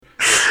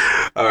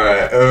All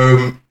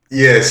right.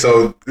 Yeah.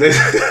 So let's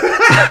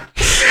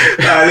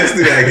let's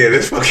do that again.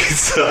 Let's fucking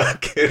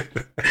start again.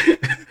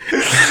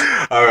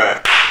 All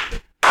right.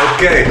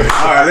 Okay.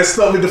 All right. Let's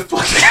start with the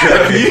fucking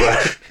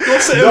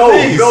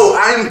clapping. No.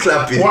 I'm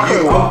clapping.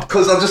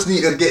 Because I just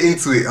need to get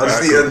into it. I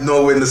just need to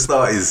know when the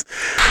start is.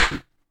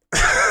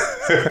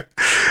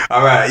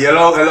 All right.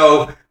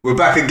 Hello. We're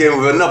back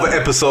again with another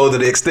episode of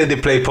the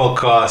Extended Play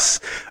Podcast.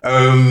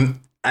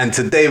 And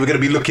today we're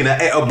going to be looking at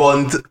Etta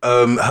Bond,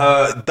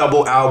 her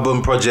double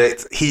album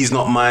project, He's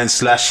Not Mine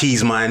 /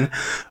 He's Mine.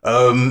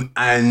 First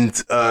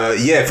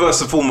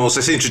and foremost,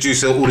 let's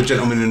introduce all the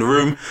gentlemen in the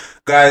room.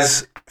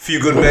 Guys,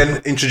 few good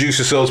men, introduce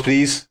yourselves,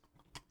 please.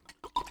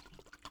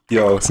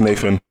 Yo, it's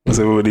Nathan, as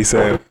everybody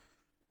saying.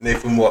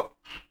 Nathan what?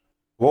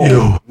 Whoa.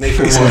 Yo.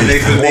 Nathan what?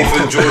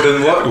 Nathan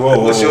Jordan what?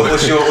 Whoa. What's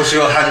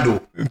your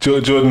handle?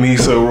 Jordan,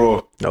 he's so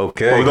raw.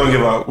 Okay. But we don't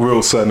give out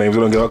real surnames,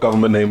 we don't give out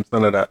government names,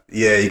 none of that.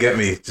 Yeah, you get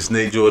me. Just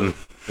Nate Jordan.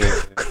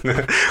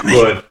 Good.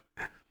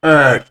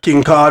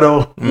 King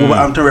Cardo,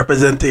 Wolverhampton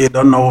representative, you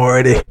don't know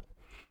already.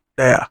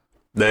 There.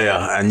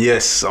 And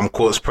yes, I'm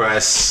Quartz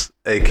Price,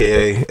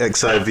 aka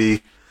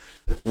XIV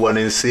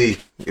 1NC.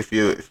 If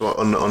you're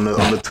on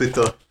the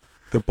Twitter.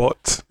 The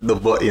bot, the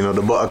bot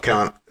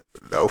account.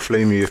 That'll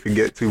flame you if you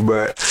get too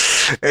bright.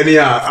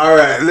 Anyhow, all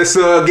right, let's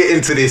get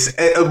into this.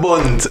 Etta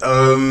Bond.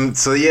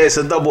 So yeah, it's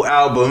a double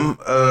album.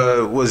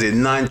 Was it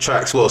 9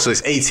 tracks? Well, so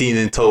it's 18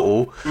 in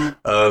total.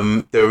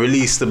 They're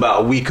released about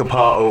a week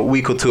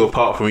or two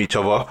apart from each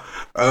other.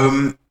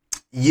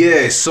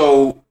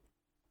 So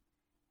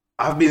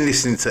I've been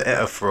listening to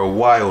Etta for a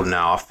while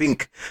now. I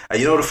think, and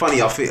you know the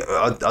funny, I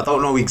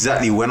don't know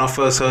exactly when I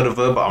first heard of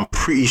her, but I'm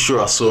pretty sure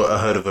I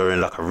heard of her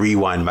in like a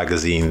Rewind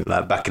magazine,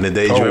 like back in the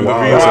day. Do you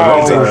remember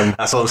Rewind?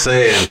 That's what I'm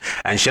saying.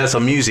 And she had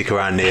some music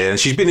around there, and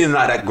she's been in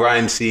like that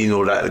grime scene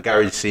or that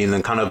garage scene,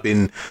 and kind of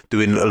been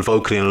doing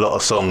vocally in a lot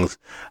of songs.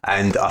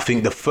 And I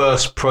think the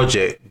first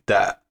project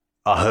that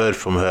I heard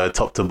from her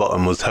top to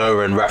bottom was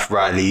her and Raph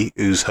Riley,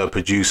 who's her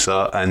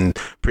producer and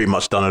pretty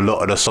much done a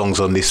lot of the songs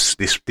on this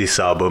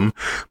album.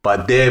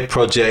 But their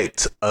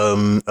project,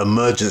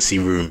 Emergency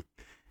Room,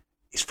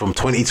 is from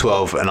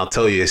 2012, and I'll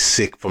tell you, it's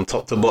sick from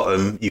top to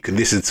bottom. You can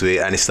listen to it,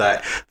 and it's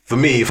like, for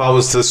me, if I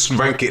was to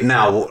rank it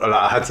now, like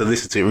I had to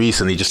listen to it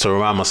recently just to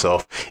remind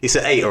myself, it's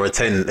an 8 or a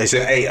 10. It's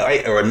an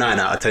 8 or a 9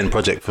 out of 10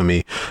 project for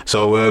me.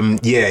 So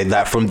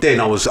like from then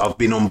I've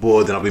been on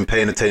board and I've been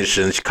paying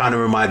attention. She kind of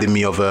reminded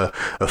me of a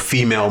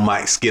female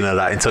Mike Skinner,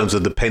 like in terms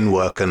of the pen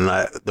work and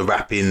like the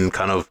rapping,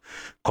 kind of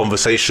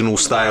conversational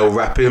style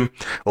rapping,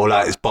 or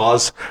like it's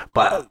bars,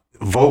 but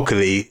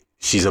vocally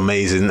she's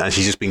amazing, and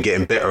she's just been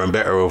getting better and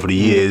better over the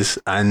years.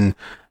 And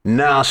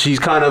now she's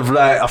kind of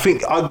like, I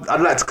think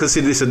I'd like to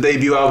consider this a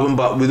debut album,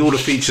 but with all the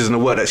features and the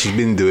work that she's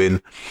been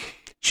doing,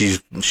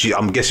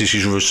 I'm guessing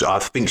I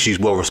think she's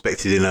well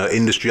respected in her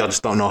industry. I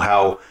just don't know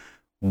how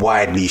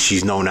widely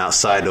she's known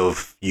outside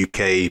of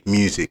UK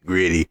music,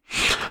 really.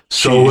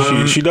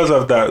 So she does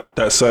have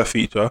that surf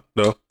feature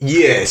though.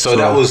 Yeah, so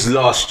that was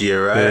last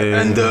year, right?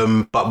 Yeah.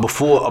 And but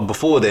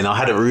before then, I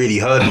hadn't really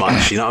heard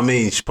much. You know what I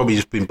mean? She's probably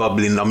just been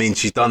bubbling. I mean,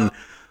 she's done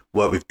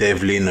work with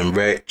Devlin and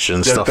Wretch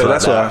and stuff like that.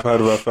 That's what I've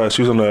heard of her first.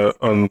 She was on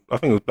I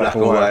think it was Black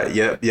and White.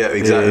 Yeah,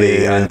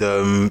 exactly. Yeah.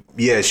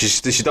 And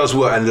she does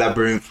work in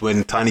Labyrinth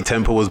when Tiny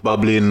Temple was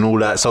bubbling and all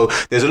that. So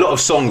there's a lot of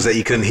songs that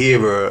you can hear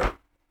her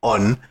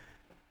on,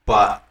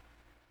 but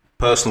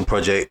personal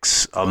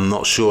projects, I'm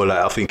not sure. Like,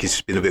 I think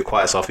it's been a bit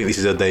quiet, so I think this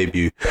is her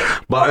debut.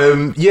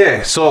 But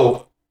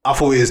so I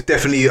thought it was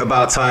definitely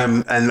about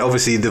time. And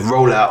obviously the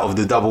rollout of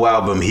the double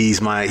album, He's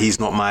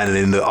Not Mine, and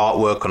in the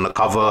artwork on the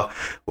cover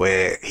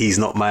where He's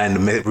Not Mine,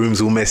 the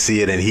room's all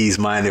messy, and then He's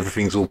Mine,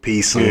 everything's all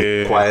peace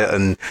and quiet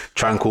and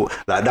tranquil.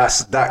 Like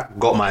that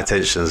got my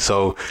attention.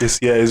 So it's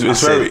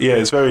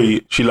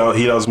very he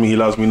loves me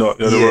not,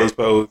 the rose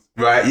petals.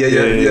 Right, yeah.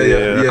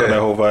 That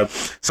whole vibe.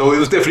 So it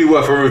was definitely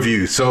worth a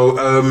review. So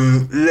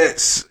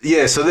let's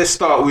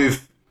start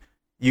with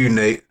you,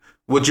 Nate.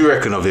 What do you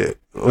reckon of it?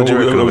 What do you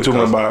reckon? We're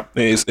talking about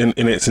it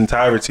in its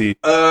entirety.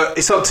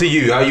 It's up to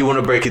you how you want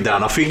to break it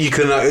down. I think you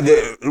can.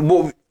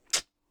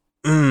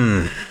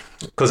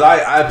 Because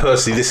I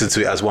personally listen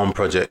to it as one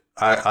project.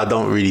 I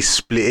don't really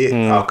split it.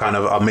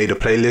 I made a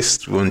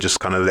playlist and just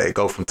kind of let it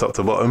go from top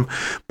to bottom.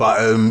 But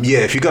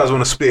if you guys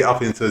want to split it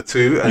up into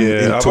two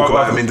and talk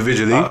about them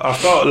individually. I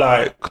felt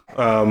like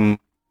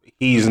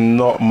He's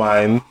Not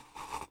Mine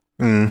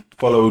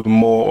followed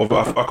more of.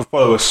 I could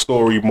follow a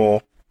story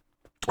more.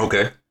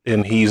 Okay.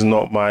 In He's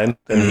Not Mine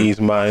than He's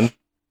Mine.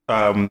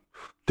 The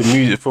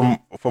music, from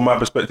my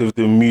perspective,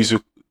 the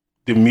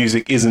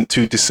music isn't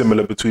too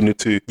dissimilar between the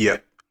two. Yeah.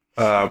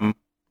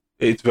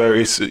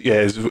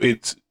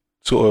 It's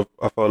sort of,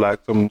 I felt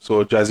like some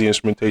sort of jazzy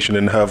instrumentation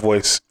in her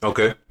voice.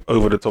 Okay.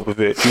 Over the top of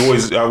it.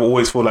 I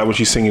always feel like when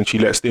she's singing, she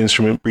lets the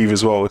instrument breathe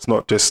as well. It's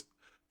not just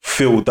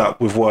filled up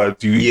with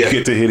words. You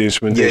get to hear the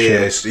instrumentation.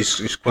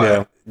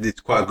 Yeah.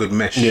 It's quite a good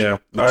mesh. Yeah.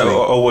 I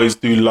always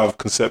do love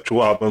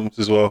conceptual albums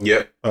as well.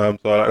 Yeah. So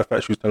I like the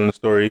fact she was telling the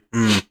story.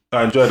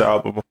 I enjoyed the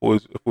album. I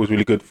thought it was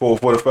really good. For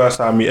the first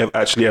time me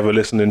actually ever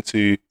listening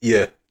to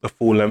a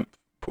full length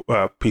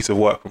piece of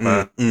work from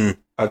her.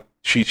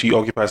 She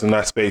occupies a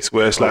nice space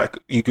where it's like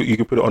you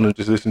could put it on and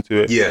just listen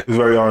to it. Yeah, it's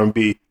very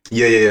R&B.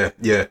 Yeah.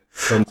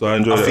 And so I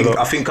enjoyed it a lot.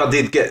 I think I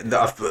did get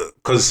that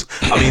because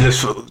I mean,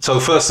 so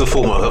first and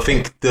foremost, I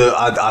think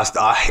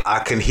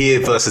I can hear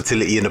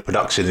versatility in the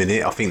production in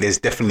it. I think there's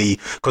definitely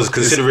because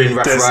considering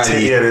Raf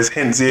Riley, there's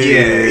hints.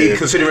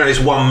 Considering it's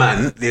one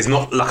man, there's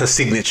not like a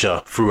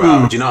signature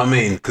throughout. Do you know what I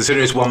mean?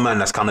 Considering it's one man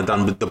that's kind of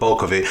done with the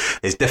bulk of it,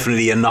 there's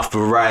definitely enough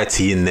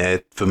variety in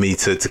there for me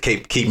to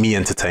keep me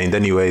entertained.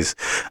 Anyways,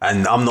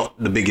 and I'm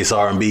not the biggest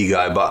R&B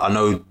guy, but I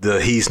know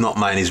the He's Not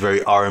Mine is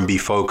very R&B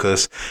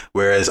focused,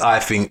 whereas I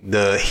think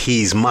the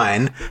He's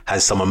Mine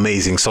has some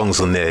amazing songs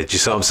on there. Do you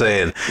see what I'm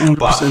saying? 100%.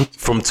 But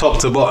from top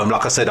to bottom,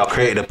 like I said, I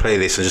created a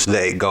playlist and just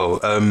let it go.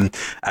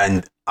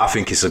 And I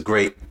think it's a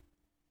great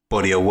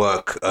body of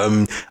work.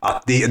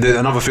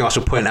 Another thing I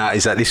should point out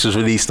is that this was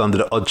released under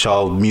the Odd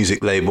Child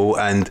music label,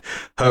 and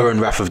her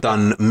and Raf have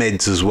done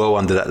Meds as well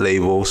under that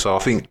label. So I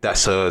think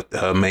that's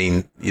her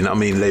main, you know what I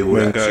mean, label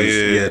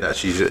that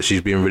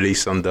she's being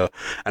released under.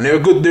 And they're a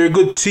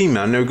good team,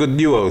 man. They're a good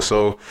duo.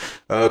 So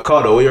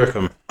Cardo, what do you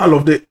reckon? I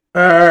loved it.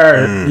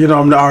 You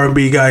know, I'm the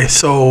R&B guy,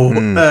 so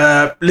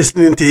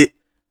listening to it,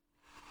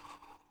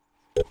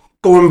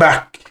 going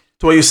back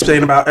to what you were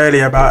saying about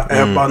earlier about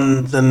Air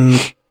Buns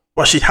and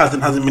what she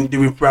hasn't been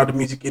doing throughout the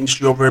music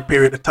industry over a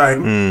period of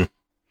time.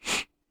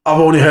 I've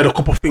only heard a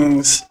couple of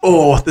things,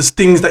 there's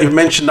things that you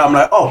mentioned that I'm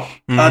like,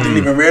 I didn't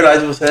even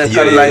realise it was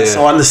her.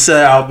 So on the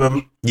Sir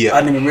album, I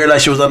didn't even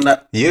realise she was on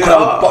that.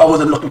 But I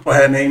wasn't looking for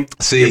her name.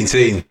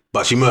 Seen.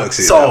 But she murks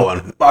it, so, that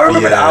one. But I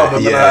remember the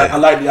album, and I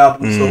like the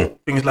album, so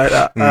things like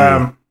that.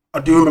 I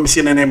do remember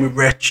seeing her name with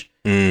Wretch.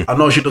 I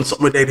know she done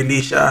something with Lady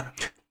Leisha.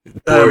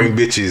 Boring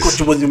Bitches.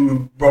 She was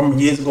in Brom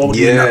years ago.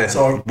 Yeah, that,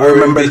 so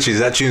Boring Bitches.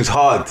 That tune's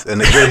hard.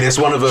 And again, it's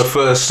one of her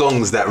first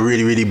songs that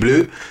really, really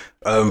blew.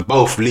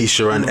 Both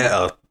Leisha and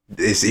Etta.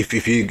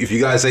 If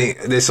you guys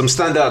ain't, there's some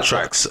standout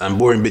tracks, and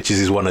Boring Bitches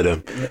is one of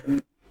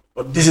them.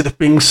 But this is the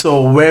thing.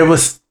 So where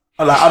was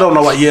I don't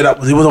know what year that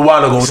was. It was a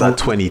while ago. It's like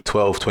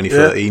 2012,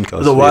 2013. It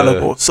was a while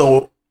ago.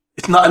 So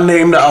it's not a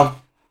name that I've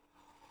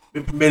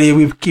been familiar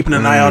with, keeping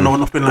an eye on or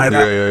nothing like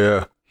that.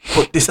 Yeah.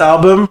 But this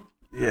album,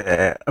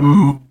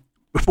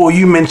 before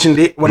you mentioned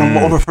it, one of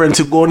my other friends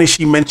who go on it,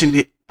 she mentioned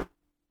it.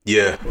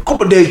 Yeah. A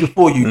couple of days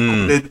before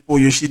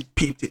you, she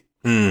peeped it.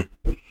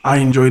 I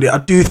enjoyed it. I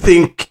do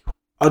think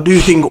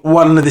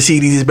one of the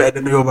CDs is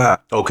better than the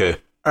other. Okay.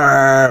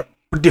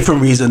 For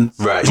different reasons.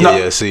 Right. It's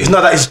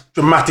not that it's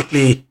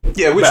dramatically.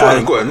 Yeah. Which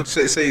one? Go on.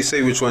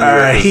 Say which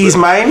one. He's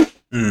Mine.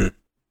 I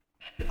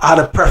had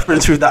a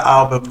preference with that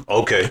album.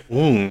 Okay.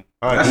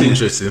 That's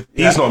interesting.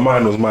 He's Not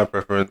Mine was my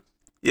preference.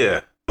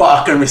 Yeah.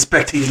 But I can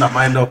respect He's Not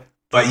Mine though.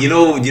 But you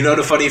know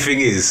the funny thing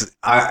is,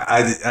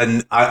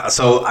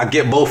 I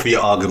get both of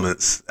your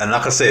arguments, and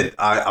like I said,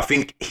 I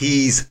think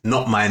He's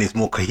Not Mine is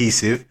more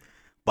cohesive,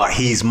 but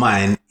He's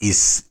Mine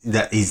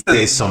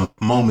there's some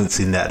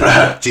moments in that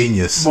are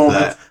genius,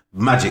 like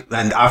magic,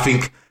 and I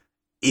think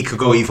it could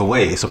go either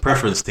way. It's a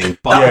preference thing.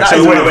 But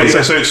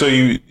so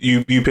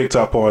you picked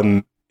up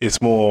on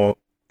it's more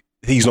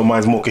He's Not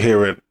Mine's more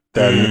coherent.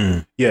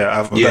 Then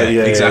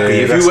exactly.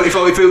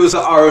 If it was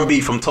an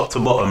R&B from top to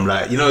bottom,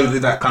 like, you know,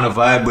 that kind of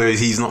vibe where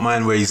He's Not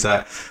Mine, where he's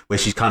like, where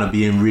she's kind of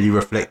being really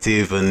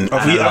reflective and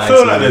I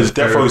feel like there's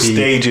defo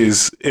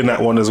stages in that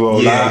one as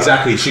well. Yeah, like,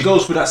 exactly. She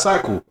goes through that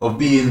cycle of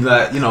being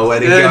like, you know,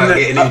 and then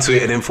getting into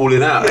it and then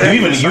falling out.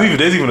 There's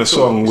even a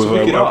song with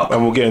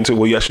and we'll get into it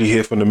where you actually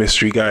hear from the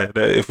mystery guy.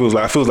 That it feels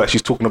like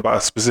she's talking about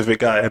a specific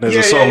guy, and there's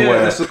a song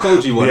where that's the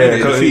Koji one.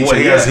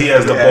 He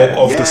has the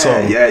bulk of the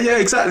song. Yeah,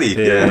 exactly.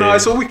 No,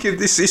 it's all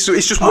wicked.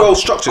 It's just well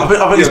structured.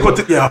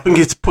 I think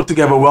it's put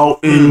together well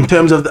in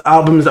terms of the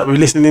albums that we're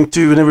listening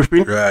to and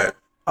everything. Right.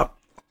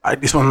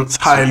 This one's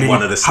highly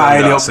one of the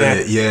highly up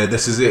there. Yeah,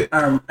 this is it.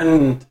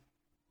 And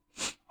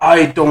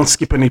I don't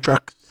skip any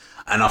tracks.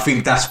 And I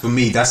think that's, for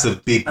me, that's a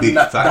big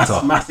factor.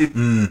 That's massive.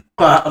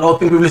 But I don't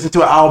think we've listened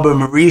to an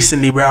album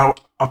recently where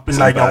I've been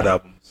like,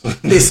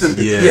 listen,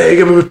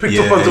 we've picked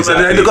up on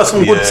something. And they've got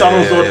some good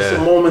songs or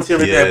some moments here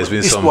and there. But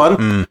this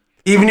one,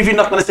 even if you're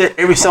not going to say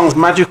every song's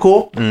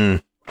magical,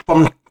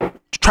 from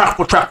track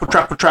for track,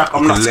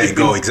 I'm not skipping. Let it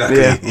go, exactly.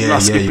 Yeah,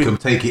 you can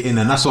take it in.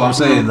 And that's what I'm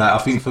saying. Like, I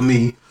think for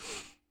me,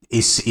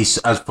 it's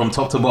as from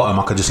top to bottom,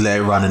 I could just let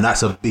it run, and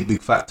that's a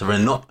big factor.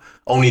 And not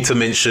only to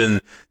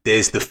mention,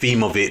 there's the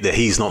theme of it, that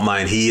He's Not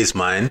Mine, He Is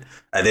Mine,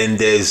 and then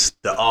there's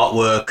the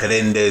artwork, and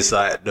then there's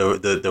like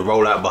the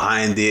rollout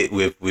behind it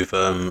with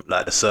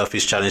like the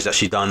Surface Challenge that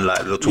she done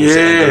like towards the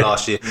end of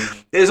last year.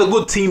 There's a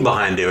good team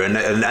behind her, and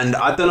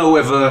I don't know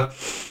whether,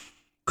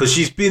 because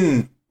she's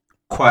been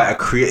quite a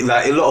creative,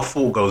 like a lot of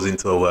thought goes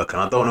into her work,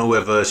 and I don't know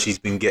whether she's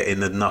been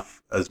getting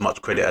as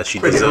much credit as she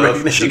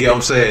deserves. You get what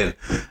I'm saying?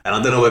 And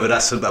I don't know whether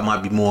that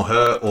might be more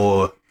her,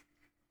 or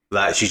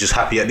like she's just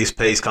happy at this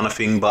pace kind of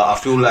thing. But I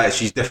feel like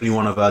she's definitely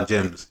one of our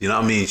gems. You know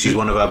what I mean? She's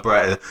one of our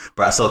bright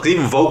stars.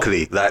 Even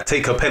vocally, like,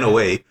 take her pen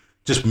away,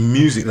 just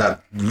music, like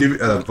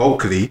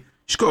vocally,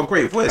 She's got a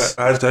great voice.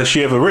 Has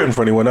she ever written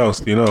for anyone else?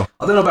 Do you know?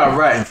 I don't know about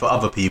writing for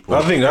other people.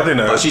 I think that.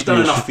 But she's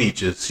done enough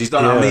features. She's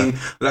done. I mean,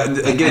 like,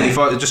 again, if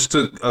I just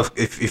took,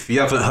 if you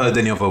haven't heard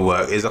any of her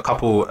work, there's a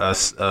couple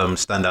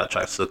standout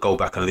tracks to go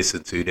back and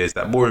listen to. There's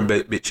that Boring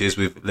Bitches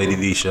with Lady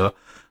Leisha,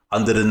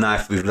 Under the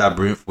Knife with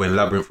Labyrinth, when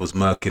Labyrinth was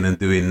murking and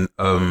doing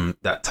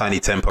that Tiny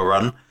Temper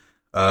run.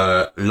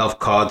 Love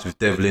Cards with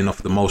Devlin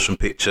off the motion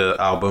picture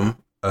album.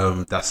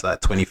 That's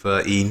like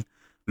 2013.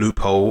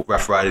 Loophole,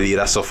 Rough Rider,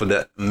 that's off of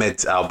the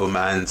Meds album,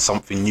 and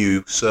Something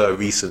New, Sir,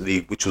 recently,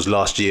 which was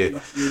last year,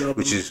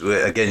 which is,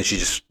 again,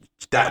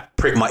 that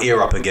pricked my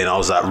ear up again. I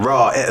was like,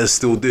 rah, Etta's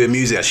still doing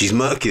music. She's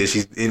murky.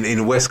 She's in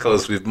the West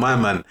Coast with my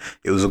man.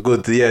 It was a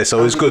good, so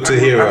it was good to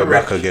hear her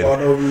back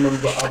again.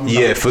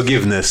 Yeah,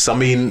 Forgiveness. I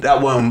mean,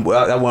 that one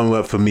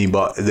worked for me,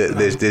 but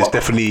there's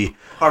definitely...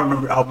 I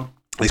remember the album.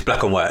 It's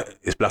black and white.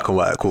 It's black and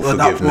white called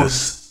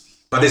Forgiveness.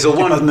 But there's a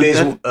one,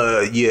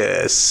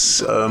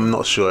 yes, I'm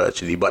not sure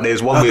actually, but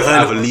there's one with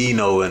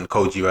Avellino and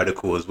Koji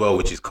Radical as well,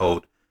 which is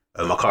called,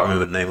 I can't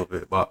remember the name of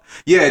it, but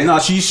yeah, no,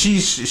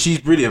 she's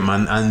brilliant,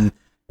 man, and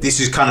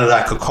this is kind of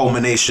like a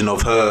culmination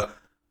of her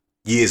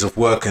years of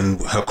work and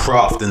her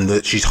craft, and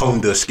that she's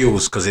honed her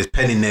skills, because there's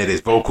pen in there,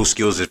 there's vocal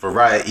skills, there's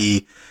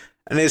variety,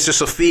 and there's just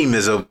a theme,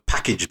 there's a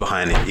package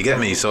behind it, you get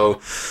me? So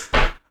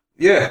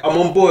yeah, I'm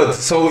on board.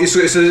 So it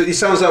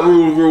sounds like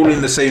we're all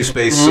in the same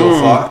space so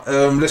far.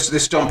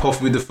 Let's jump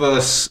off with the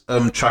first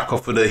track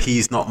off of the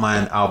He's Not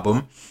Mine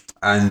album,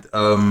 and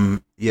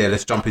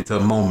let's jump into a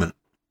moment.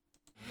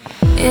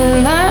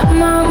 In that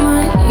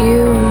moment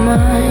you were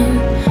mine,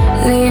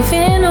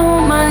 leaving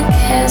all my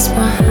cares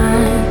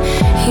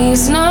behind.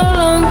 He's no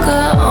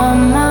longer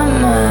on my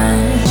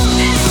mind.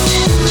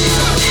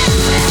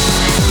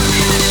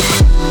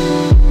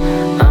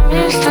 I'm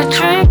used to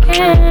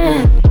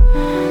drinking.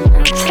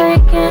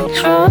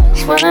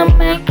 What I'm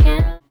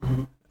making.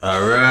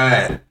 All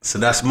right, so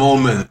that's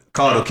Moment.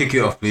 Cardo, kick it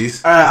off,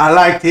 please. I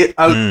liked it.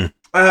 I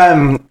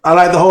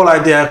like the whole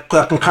idea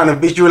because I can kind of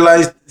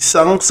visualize the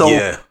song. So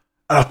and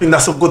I think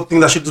that's a good thing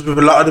that she does with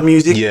a lot of the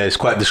music. Yeah, it's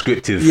quite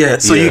descriptive. Yeah,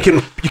 so you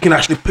can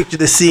actually picture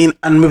the scene,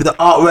 and with the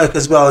artwork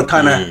as well, it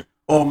kind of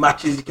all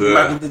matches. You can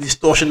imagine the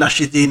distortion that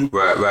she's in.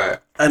 Right.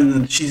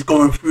 And she's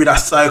going through that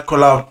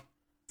cycle of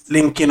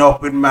linking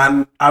up with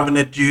man, having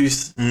a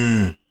juice,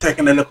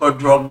 taking a little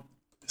drug,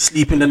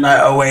 sleeping the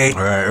night away,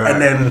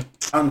 and then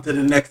on to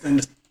the next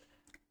thing.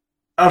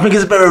 I think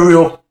it's a very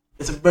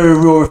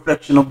real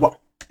reflection of what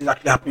is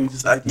actually happening in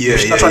society.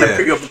 She's not trying to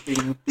pick up the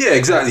thing. Yeah,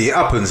 exactly. It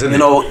happens, isn't it?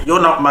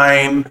 You're not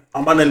mine.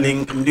 I'm on a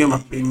link. I'm doing my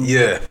thing.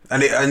 Yeah,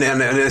 and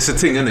it's a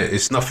thing, isn't it?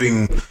 It's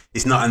nothing.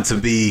 It's nothing to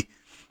be.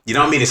 You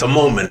know what I mean? It's a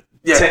moment.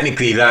 Yeah.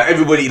 Technically, like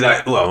everybody,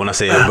 like, well, when I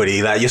say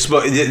everybody, like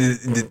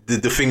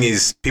the thing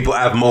is, people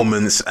have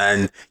moments,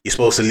 and you're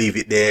supposed to leave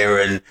it there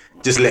and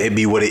just let it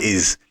be what it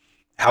is.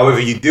 However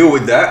you deal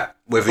with that,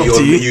 whether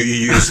you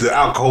use the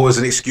alcohol as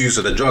an excuse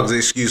or the drugs as an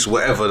excuse,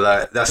 whatever,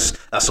 like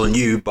that's on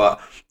you. But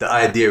the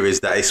idea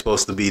is that it's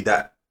supposed to be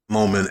that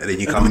moment, and then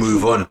you can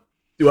move on.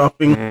 Do I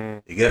think?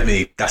 You get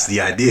me? That's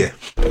the idea.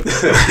 But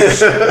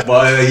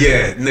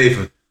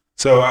Nathan.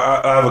 So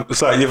I have a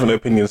slightly different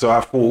opinion. So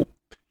I thought,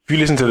 if you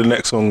listen to the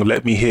next song,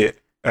 Let Me Hit,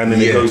 and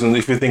then it goes on,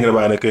 if you're thinking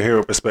about it in a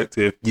coherent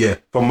perspective,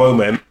 for a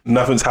moment,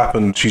 nothing's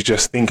happened. She's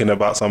just thinking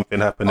about something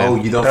happening. Oh,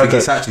 you don't think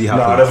it's actually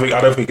happened? No,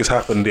 I don't think it's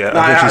happened yet.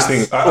 I think she's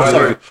thinking.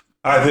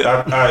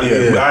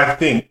 I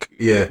think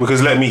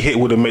because Let Me Hit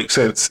wouldn't make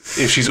sense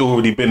if she's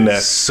already been there.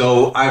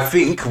 So I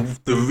think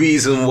the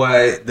reason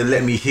why the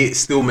Let Me Hit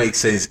still makes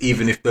sense,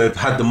 even if they've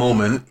had the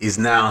moment, is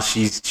now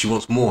she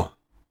wants more.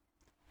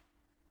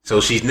 So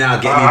she's now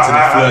getting into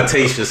the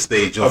flirtatious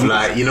stage of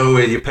like, you know,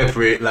 where you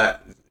pepper it, like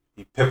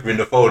you pepper in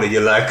the phone and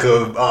you're like,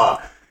 where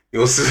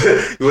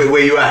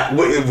you at?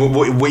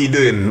 What you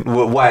doing?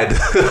 Wide.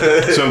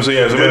 So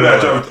maybe I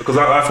jumped, because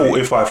I thought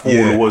If I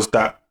Fall was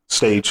that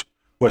stage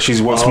where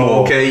she's once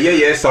more. Okay,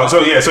 yeah. So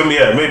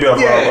maybe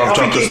I've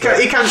jumped.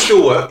 It can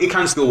still work. It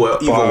can still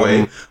work either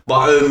way.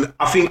 But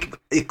I think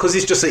because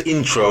it's just an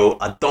intro,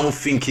 I don't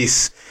think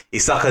it's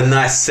like a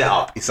nice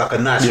setup. It's like a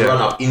nice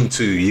run up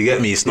into. You get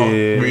me? It's not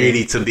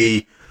really to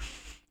be.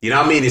 You know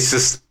what I mean? It's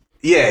just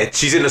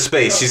she's in a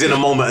space. She's in a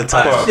moment of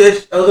time. Yeah,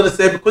 I was gonna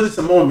say because it's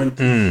a moment.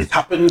 It's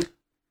happened.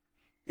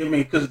 You know,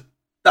 because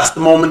that's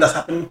the moment that's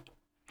happening.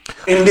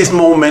 In this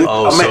moment.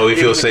 Oh, so if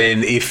you're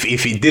saying if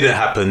it didn't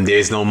happen,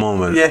 there's no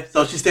moment. Yeah,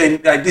 so she's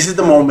saying like this is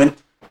the moment.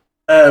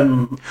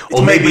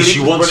 Or maybe she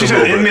wants to. She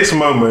said in this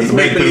moment,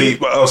 make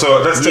believe. Oh,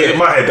 so that's in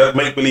my head. That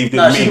make believe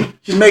didn't mean.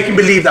 She's making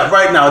believe that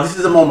right now this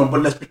is the moment,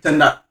 but let's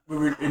pretend that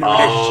we're in a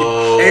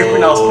relationship.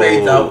 Everything else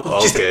plays out.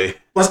 Okay.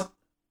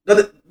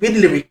 Read the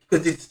lyric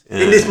because it's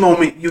in this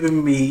moment, you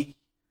and me.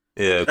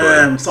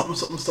 Yeah. Something.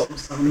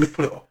 Let me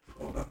pull it up.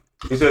 Hold on.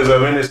 He says,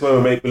 in this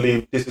moment, make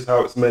believe this is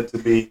how it's meant to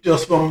be.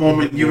 Just for a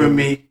moment, you and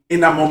me. In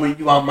that moment,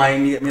 you are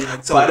mine. You get me?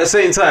 Like, so, but at the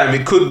same time,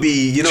 it could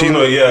be, you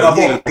know,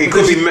 it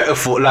could be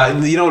metaphor.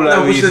 Like, you know, like.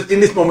 No, in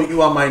this moment,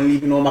 you are mine,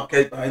 leaving all my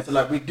kids behind. So,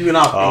 like, we're doing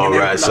our thing. Oh,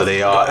 right. So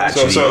they are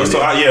actually.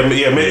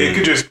 Maybe it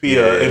could just be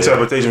an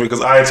interpretation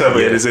because I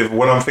interpret it as if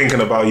when I'm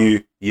thinking about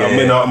you, I'm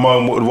in my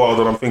own world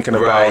and I'm thinking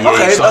about. Right, yeah,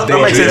 Okay,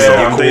 that makes sense.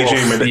 I'm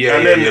daydreaming. Yeah,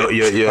 and then,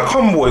 yeah. I can't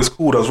remember what it's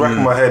called. I was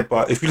racking my head,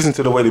 but if you listen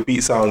to the way the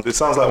beat sounds, it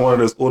sounds like one of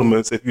those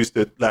ornaments that used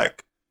to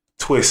like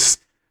twist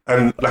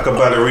and like a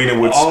ballerina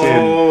would spin.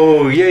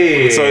 Oh,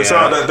 yeah. So it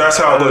sounds that's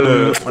how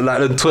like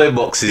the toy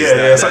boxes.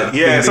 it sounds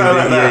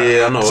like that.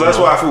 Yeah, I know. So that's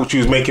why I thought she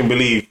was making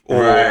believe.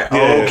 Or, Right.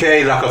 Yeah.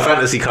 Okay, like a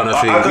fantasy kind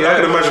of thing. I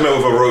can imagine it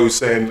with a rose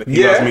saying,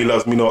 he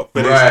loves me not.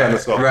 But Right, kind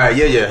of stuff. right,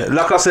 yeah.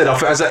 Like I said,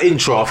 as an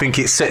intro, I think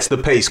it sets the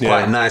pace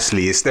quite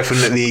nicely. It's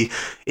definitely,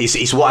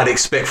 it's what I'd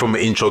expect from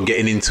an intro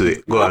getting into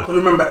it. Go on.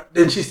 Remember,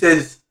 then she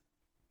says,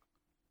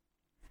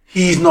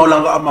 he's no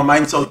longer on my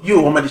mind, so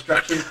you are my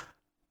distraction.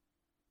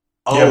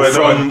 Oh, Yeah, but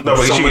from but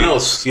someone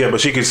else. Yeah,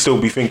 but she could still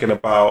be thinking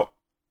about,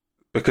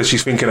 because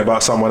she's thinking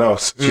about someone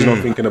else. She's not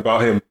thinking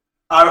about him.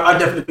 I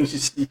definitely think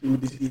she's sleeping with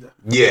this leader.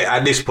 Yeah,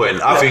 at this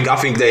point, I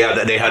think they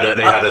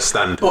had a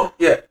stand. But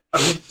yeah, I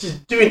mean, she's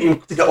doing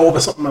him to get over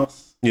something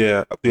else.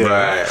 Yeah.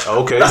 Right.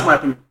 Okay. That's my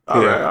opinion.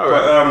 All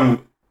right.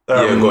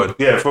 But, go on.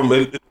 Yeah, from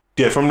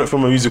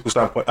a musical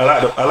standpoint, I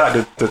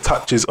like the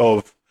touches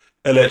of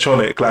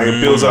electronic. Like it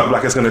builds up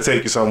like it's gonna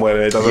take you somewhere.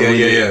 And it doesn't.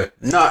 Yeah.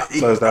 No,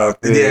 slows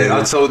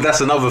down. So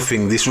that's another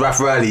thing. This Raf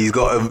Riley,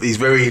 he's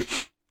very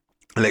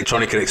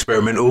electronic and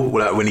experimental.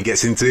 Like when he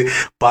gets into it,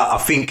 but I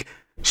think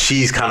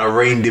she's kind of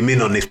reined him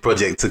in on this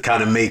project to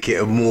kind of make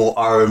it a more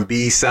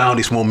R&B sound.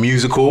 It's more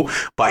musical,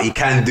 but he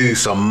can do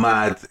some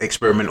mad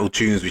experimental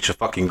tunes which are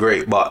fucking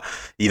great. But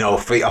you know,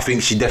 I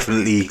think she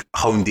definitely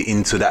honed it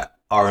into that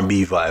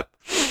R&B vibe.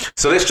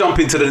 So let's jump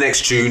into the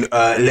next tune.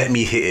 Let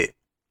Me Hit It.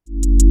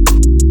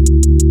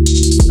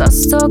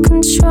 Lost all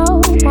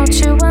control, won't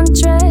you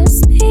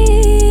undress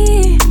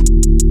me?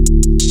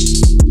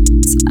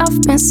 'Cause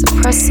I've been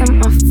suppressing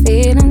my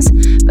feelings,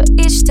 but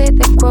each day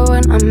they grow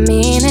and I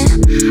mean it.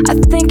 I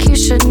think you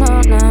should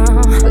know now.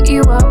 Put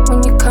you up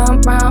when you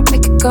come round,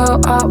 make it go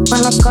up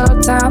when I go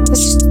down. This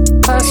is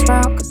the first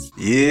round.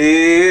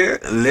 Yeah,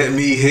 Let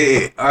Me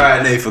Hit It. All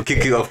right, Nathan,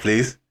 kick it off,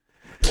 please.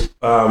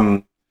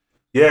 I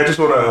just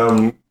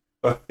wanna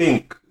I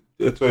think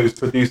it was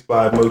produced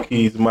by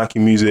Moki's Mikey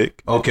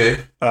Music. Okay.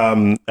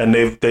 And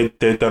they've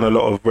done a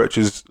lot of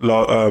Wretches.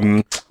 What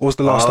was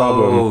the last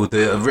album? Oh,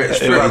 the Wretch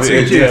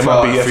 32. It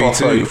might be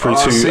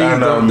FR32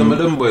 and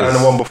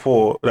the one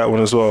before that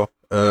one as well.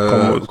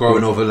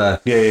 Growing Over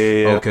Life.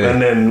 Yeah. Okay.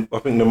 And then I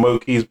think the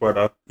Moki's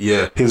brother.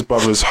 Yeah. His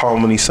brother's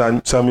Harmony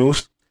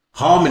Samuels.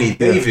 Harmony,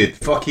 David,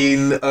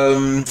 fucking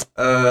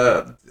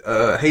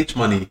H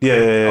Money.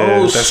 Yeah.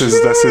 Oh, that's shit.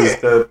 his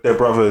their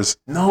brothers.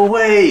 No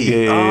way.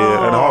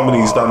 Yeah. And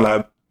Harmony's done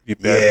like he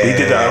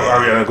did that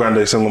Ariana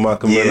Grande song with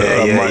Malcolm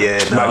Miller.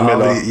 Mac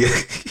Miller.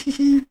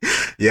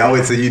 Yeah, I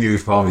went to uni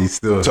with Harmony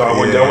still. So I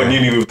went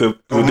uni with this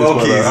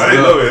brother. I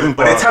didn't know him,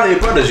 but they're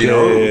talented brothers, you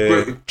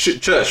know.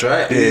 Church,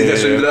 right? Yeah.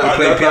 So you learn to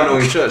play piano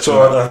in church.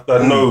 So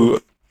I know.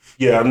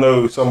 Yeah, I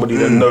know somebody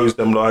that knows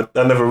them. Like,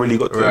 I never really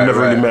got to,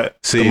 really met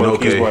the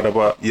Moki's brother,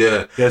 but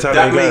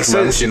that makes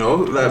sense, you know.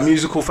 Like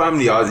musical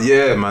family,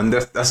 man.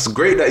 That's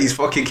great that he's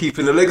fucking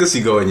keeping the legacy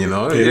going, you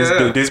know.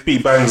 This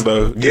beat bangs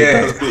though.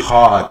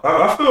 Hard.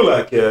 I feel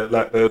like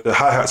like the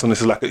hi hats on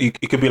this is like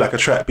it could be like a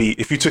trap beat.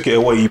 If you took it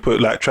away, you put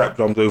like trap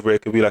drums over it.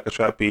 It could be like a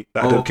trap beat.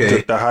 Like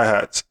the hi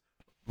hats.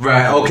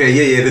 Right. Okay.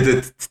 Yeah. With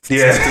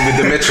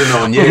the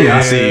metronome. Yeah.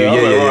 I see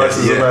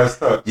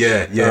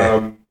you.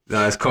 Yeah.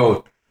 No, it's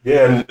cold.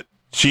 Yeah, and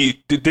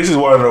this is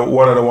one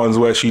of the ones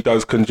where she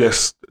does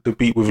congest the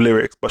beat with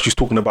lyrics, but she's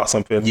talking about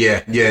something.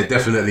 Yeah,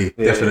 definitely.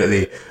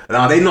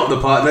 Now they knock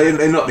the part.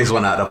 They knock this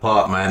one out of the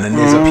park, man. And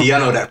there's a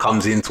piano that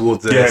comes in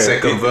towards the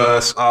second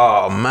verse.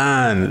 Oh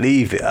man,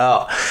 leave it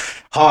out.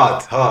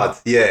 Hard.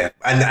 Yeah,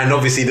 and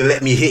obviously the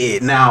Let Me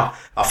Hit It. Now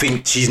I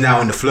think she's now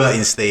in the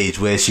flirting stage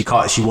where she's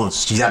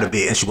had a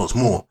bit and she wants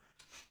more.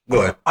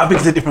 Go ahead. I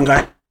think it's a different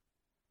guy.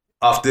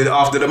 After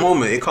the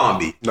moment, it can't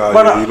be. No,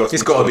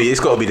 it's got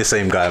to be the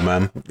same guy,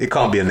 man. It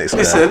can't be a next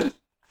guy.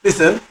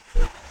 Listen.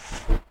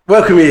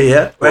 Welcome here,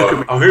 yeah.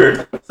 Welcome. I'm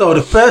here. So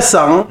the first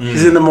song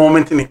is in the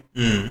moment, innit?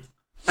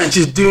 And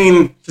she's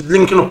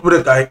linking up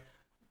with a guy.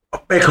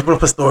 I'll make up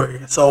a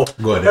story. So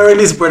her and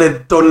his brother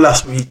done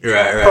last week.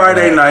 Right.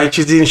 Friday night,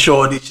 she's in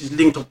Shorty. She's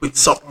linked up with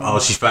something. Oh,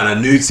 she's found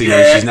a new thing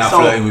and she's now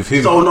flirting with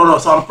him. So no.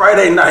 So on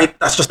Friday night,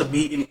 that's just a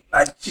meeting.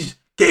 Like she's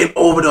getting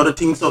over the other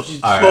things, so she's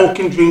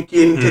smoking,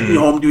 drinking, taking me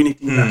home, doing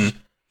anything.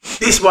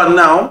 This one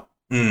now,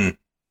 there's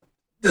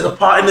a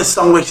part in the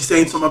song where she's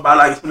saying something about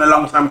like it's been a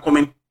long time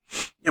coming.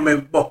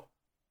 But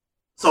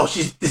so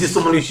this is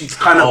someone who she's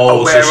kind of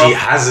aware of. So she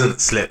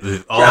hasn't slept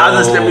with. She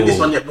hasn't slept with this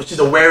one yet, but she's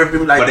aware of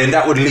him. Like, but then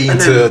that would lead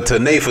to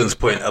Nathan's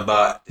point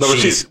about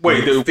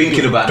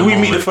thinking about. Do we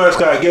meet the first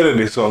guy again in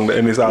this song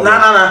in this album?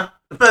 Nah.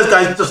 The first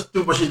guy just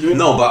do what she's doing.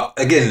 No, but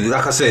again,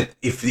 like I said,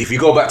 if you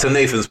go back to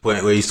Nathan's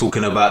point where he's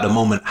talking about the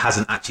moment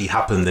hasn't actually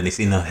happened and it's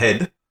in her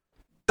head,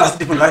 that's a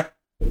different guy.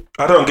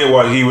 I don't get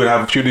why he would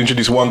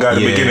introduce one guy at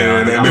the beginning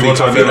and then move on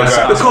to another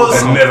guy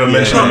and never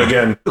mention him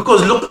again.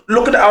 Because look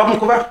at the album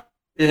cover.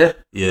 Yeah.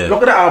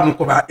 Look at the album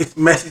cover. It's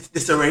messy. It's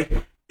disarray.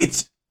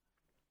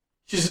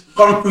 She's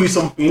gone through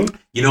something.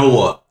 You know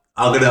what?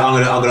 I'm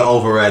gonna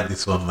override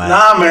this one, man.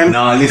 Nah, man.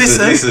 Nah,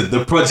 listen.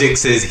 The project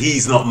says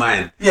he's not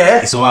mine.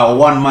 Yeah. It's about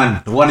one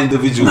man, one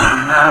individual.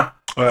 Nah.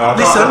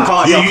 Listen,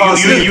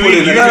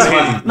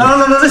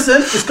 No.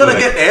 Listen, it's gonna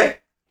get there.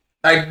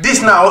 Like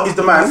this now is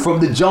the man from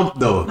the jump,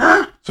 though.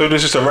 Nah. So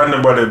there's just a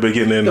random brother at the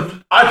beginning.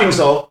 I think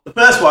so. The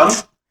first one,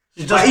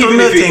 she's just even doing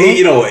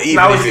her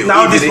if thing.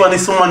 Now this one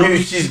is someone who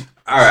she's.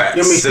 All right.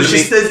 You know so she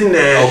says in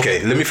there.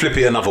 Okay, let me flip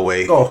it another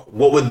way. Go.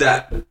 What would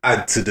that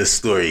add to the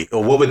story,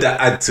 or what would that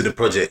add to the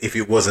project if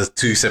it was as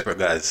two separate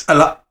guys? A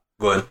lot.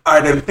 Go on.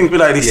 Alright, then think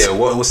like this. Yeah.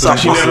 What's the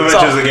She never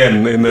mentions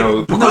again.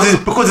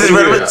 Because it's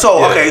relevant.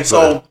 So okay,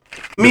 so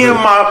me and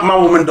my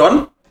woman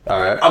done.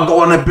 Alright. I've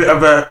got on a bit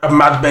of a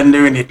mad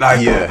bender in it.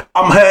 Like,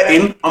 I'm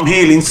hurting, I'm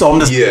healing, so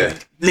I'm just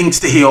links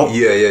to heal.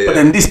 Yeah. But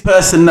then this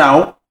person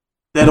now,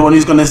 they're the one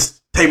who's gonna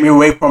take me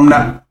away from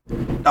that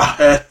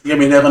hurt. You know what I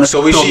mean? They're gonna.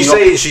 So is she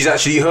saying she's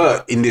actually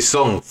hurt in this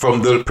song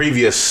from the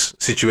previous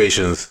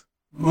situations?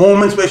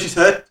 Moments where she's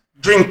hurt,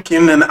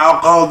 drinking and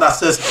alcohol,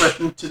 that's her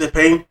expression to the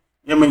pain.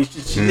 You know what I mean?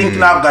 She's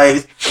linking out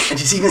guys, and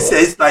she even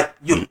says like,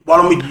 "Why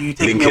don't you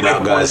take linking me away out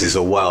from guys?" Is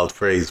a wild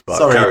phrase, but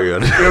carry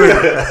on.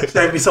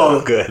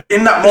 So good.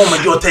 In that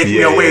moment, you're taking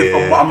me away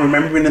from what I'm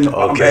remembering and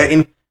what I'm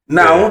hurting.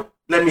 Now,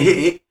 let me hit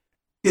it.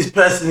 This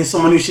person is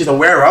someone who she's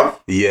aware of.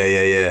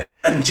 Yeah.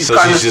 And she's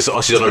she's on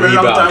a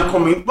rebound. Long time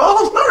coming. Well,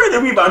 it's not really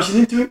a rebound. She's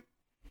into it.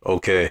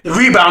 Okay. The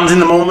rebounds in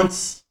the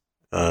moments.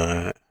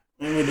 The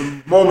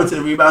moments of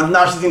the rebound.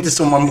 Now she's into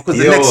someone because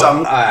the next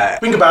song.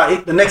 Think about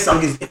it. The next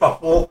song is "If I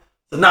Fall."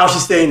 So now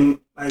she's saying,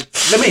 like,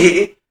 let me hit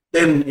it.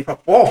 Then if I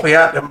fall for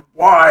you, then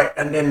why?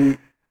 And then.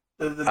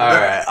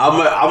 Alright,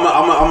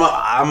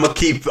 I'm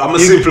gonna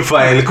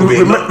simplify it a little bit.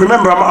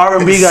 Remember, I'm an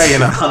R&B guy, you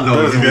know. I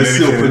know, it's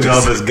still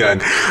pajamas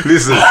gang.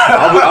 Listen,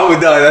 I'm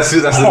with that. That's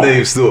the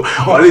name still.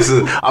 But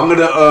listen, I'm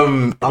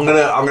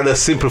gonna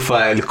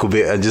simplify it a little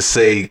bit and just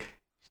say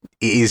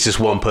it is just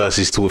one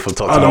person's tool from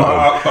top to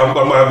bottom. I'm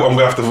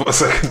gonna have to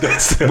second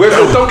guess.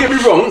 Well, don't get me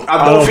wrong.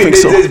 I don't think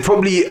there's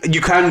probably you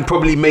can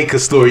probably make a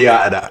story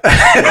out of that,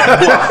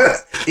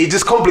 but it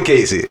just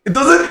complicates it. It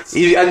doesn't.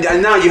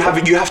 And now you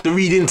have to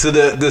read into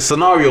the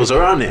scenarios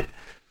around it.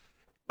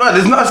 But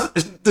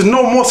there's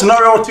no more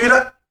scenario to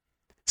that.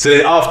 So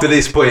then after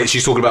this point,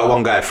 she's talking about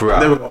one guy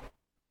throughout. There we go.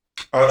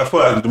 I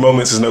feel like the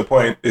moments is no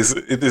point. It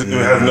has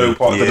no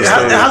part to the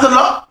story. It has a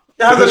lot.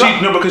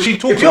 Because she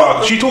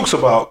talks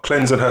about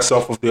cleansing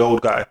herself of the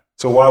old guy.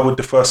 So why would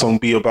the first song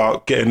be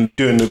about doing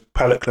the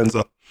palate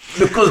cleanser?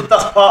 Because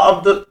that's part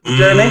of the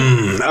journey.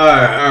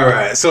 All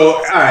right.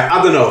 So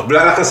I don't know.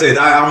 Like I said,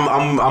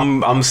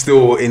 I'm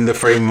still in the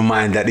frame of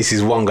mind that this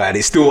is one guy.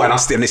 It still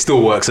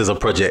works as a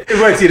project. It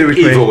works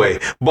either way.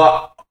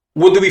 But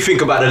what do we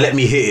think about the "Let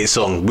Me Hit It"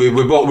 song? We're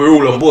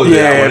all on board with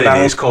that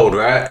one. It's cold,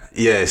 right?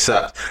 Yeah. So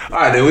all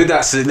right. Then with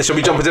that, shall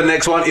we jump into the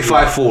next one? If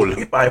I Fall.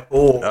 If I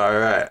Fall. All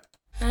right.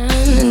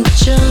 And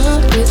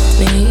jump with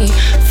me,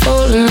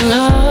 fall in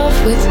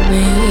love with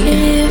me.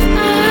 If I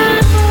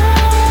fall,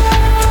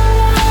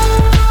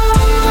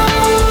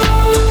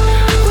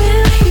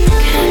 will you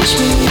catch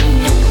me?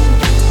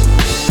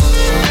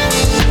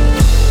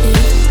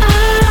 If I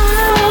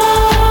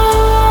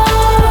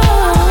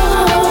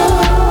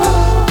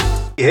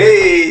fall.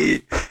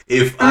 Hey,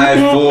 if I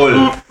fall.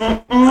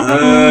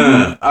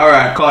 All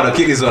right, Carter,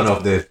 kick this one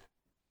off there.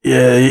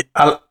 Yeah,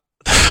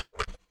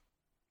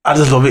 I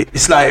just love it.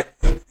 It's like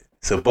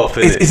it's a buff,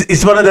 isn't it?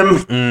 It's one of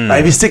them. Like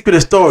if you stick with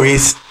the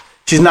stories,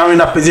 she's now in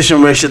that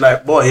position where she's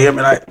like, boy, I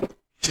mean, like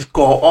she's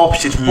got up,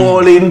 she's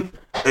falling.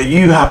 Are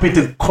you happy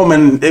to come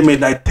and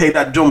like take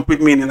that jump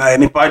with me?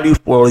 And if I do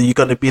fall, you're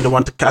gonna be the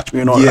one to catch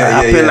me.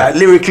 I feel like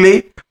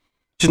lyrically,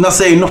 she's not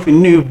saying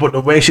nothing new, but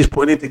the way she's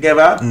putting it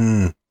together.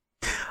 And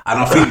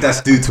I think that's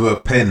due to her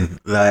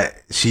pen.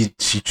 Like she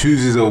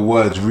chooses her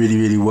words really,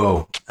 really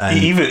well. And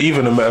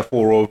even a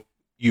metaphor of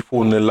you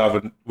falling in love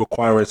and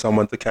requiring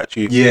someone to catch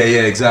you.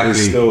 Yeah,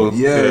 exactly.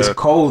 It's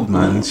cold,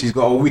 man. She's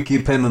got a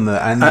wicked pen on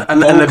there, and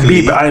the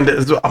beat behind it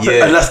as well.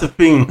 And that's the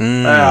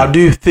thing. I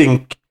do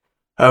think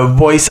her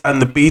voice and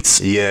the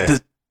beats. Yeah.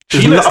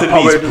 She lets the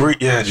beats breathe.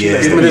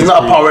 There's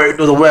not a power where it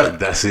doesn't work.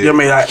 That's it. You know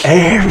what I mean? Like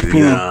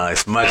everything. Nah,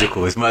 it's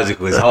magical. It's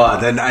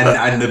hard.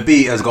 And the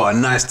beat has got a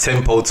nice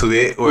tempo to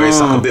it, where it's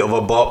like a bit of a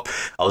bop.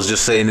 I was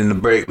just saying in the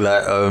break,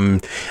 like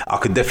I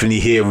could definitely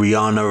hear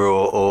Rihanna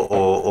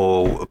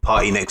or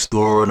Party Next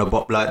Door on a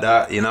bop like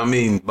that. You know what I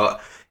mean? But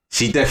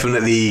she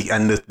definitely,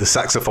 and the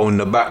saxophone in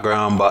the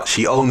background, but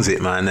she owns it,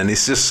 man. And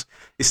it's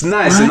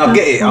nice. And I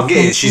get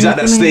it. She's at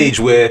that stage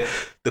where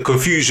the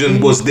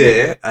confusion was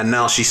there, and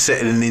now she's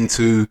settling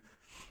into,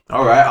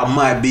 all right, I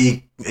might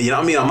be, you know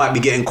what I mean? I might be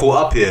getting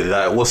caught up here.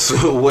 Like, what's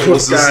going on? What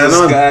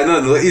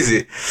is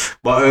it?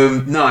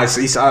 But no, I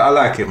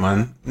like it,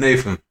 man.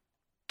 Nathan.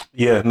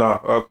 Yeah,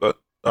 no,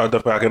 I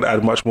don't think I can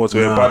add much more to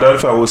it. But the other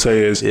thing I will say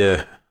is,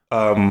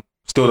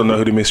 still don't know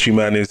who the mystery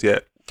man is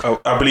yet.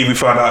 I believe we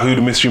found out who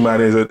the mystery man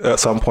is at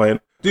some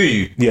point. Do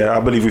you? Yeah, I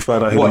believe we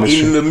found out who the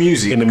mystery... in the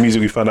music? In the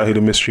music, we found out who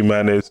the mystery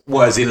man is.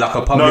 What, is it like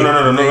a public...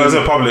 No, as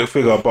a public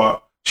figure,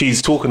 but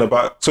she's talking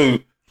about... So,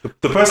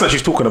 the person that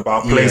she's talking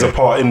about plays a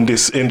part in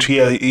this...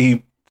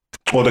 He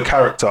or the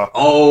character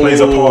plays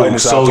a part in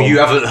this album. So you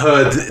haven't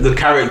heard the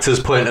character's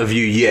point of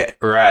view yet,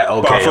 right?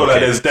 Okay. But I feel like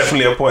there's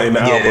definitely a point in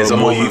the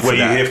album where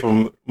you hear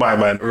from my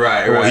man,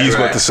 right, he's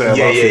got to say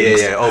about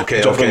things.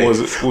 Okay.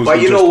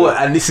 But you know what?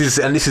 And this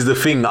is the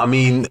thing. I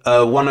mean,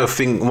 one of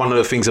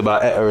the things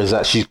about Etta is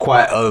that she's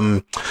quite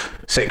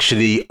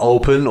sexually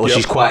open, or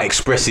she's quite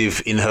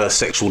expressive in her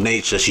sexual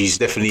nature. She's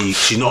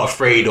not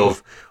afraid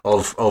of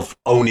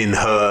owning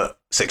her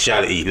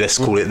sexuality, let's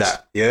call it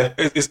that. Yeah,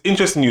 it's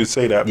interesting you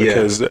say that,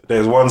 because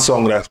there's one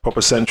song that's proper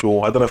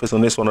sensual. I don't know if it's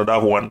on this one or the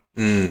other one,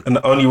 and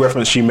the only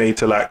reference she made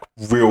to like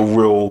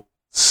real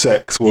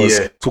sex was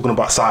talking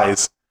about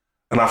size.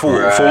 And I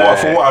thought,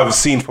 from what I've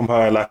seen from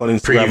her, like on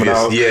Instagram, I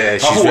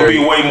thought it would be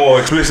way more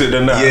explicit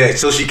than that. Yeah,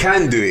 so she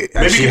can do it.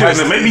 Maybe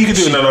you could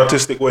do it in an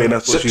artistic way, and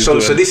that's what she's doing.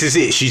 So this is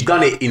it. She's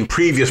done it in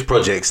previous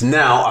projects.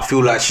 Now I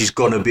feel like she's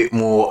gone a bit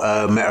more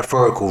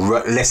metaphorical,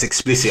 less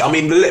explicit. I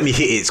mean, Let Me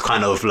Hit It's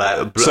kind of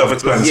like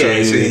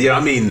self-explanatory. You know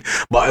what I mean?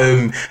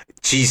 But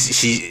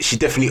she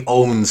definitely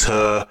owns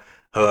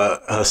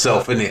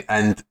herself in it,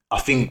 and I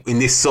think in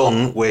this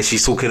song where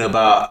she's talking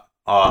about,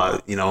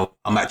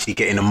 I'm actually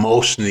getting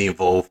emotionally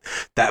involved,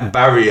 that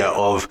barrier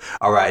of,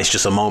 all right, it's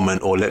just a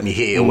moment, or let me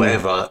hit it, or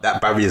whatever, that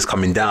barrier is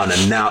coming down.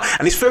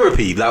 And it's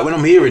therapy. Like when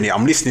I'm hearing it,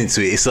 I'm listening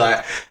to it, it's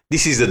like,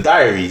 this is a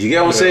diary. You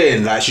get what I'm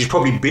saying? Like she's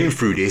probably been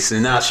through this,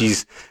 and now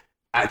she's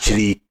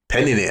actually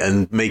penning it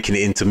and making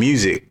it into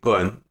music. Go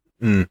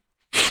on.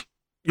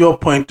 Your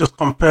point just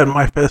compared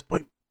my first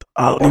point.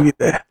 I'll leave it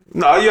there.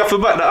 No, you have to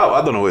back that up.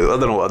 I don't know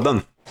what I've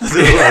done. I'm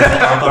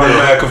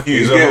very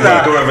confused.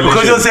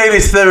 Because you're saying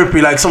it's therapy,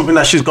 like something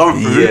that she's gone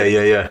through.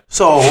 Yeah.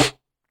 So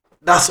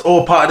that's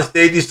all part of the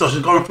stages. So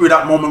she's gone through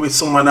that moment with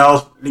someone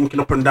else, linking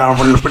up and down,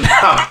 running up and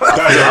down.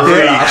 That's a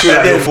reach. I feel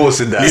like you're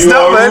forcing that. It's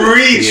not a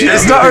reach.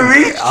 It's not a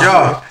reach.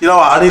 Yo, you know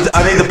what?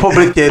 I need the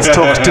public here to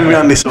talk to me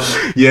on this one.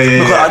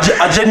 Because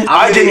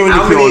I genuinely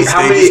feel on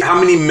stage. How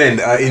many men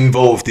are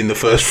involved in the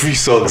first 3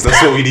 songs? That's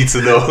what we need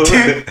to know.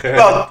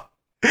 Well,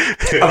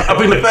 I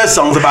think the first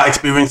song's about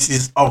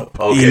experiences of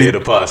healing. The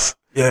past.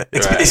 Yeah,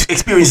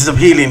 experiences of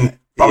healing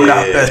from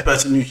that first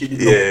person who she did.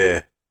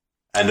 Yeah.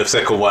 And the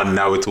second one,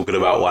 now we're talking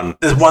about one.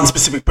 There's one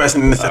specific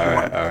person in the second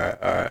one. All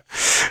right.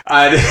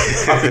 I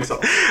think so.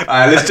 All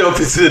right, let's jump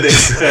into the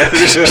next.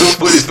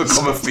 Put this for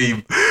common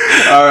theme.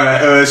 All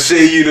right,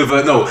 Shay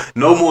Universe.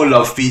 No More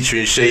Love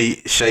featuring Shay.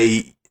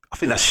 I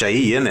think that's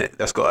Shay, isn't it?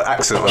 That's got an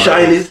accent.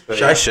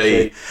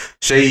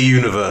 Shay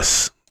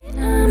Universe.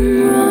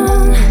 I'm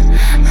wrong.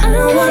 I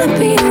don't wanna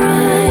be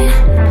right.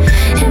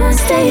 If I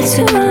stay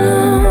too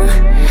long,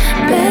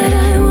 bet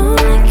I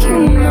won't like you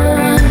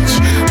much.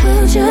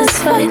 We'll just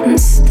fight and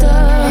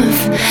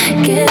stuff,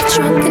 get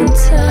drunk and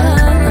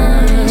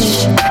touch.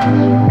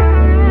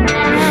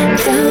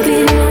 There'll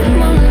be no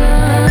more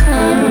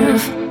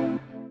love.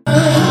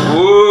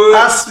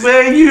 I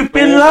swear you've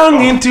been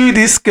longing to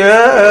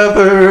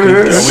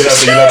discover. You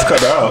have to cut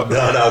that out. No,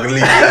 I'm gonna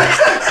leave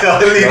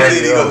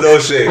it. You got no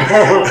shame.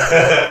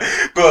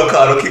 Go on,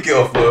 Carl, kick it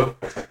off, bro.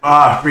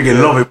 I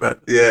freaking love it, man.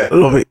 Yeah. I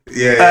love it.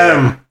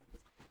 Yeah.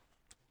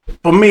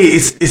 For me,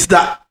 it's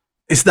that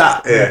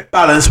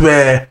balance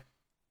where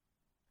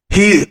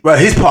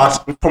his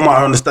part, from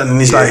my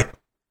understanding, is like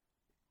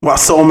what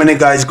so many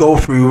guys go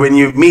through when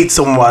you meet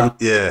someone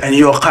and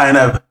you're kind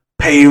of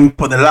paying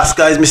for the last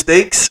guy's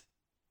mistakes.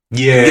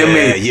 Yeah, you get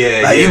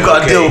me? Like you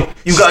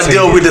gotta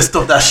deal with the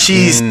stuff that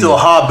she's still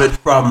harbored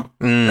from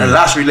the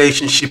last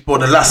relationship or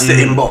the last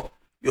setting, but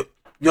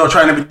you're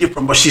trying to be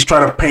different, but she's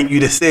trying to paint you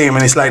the same,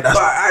 and it's like that.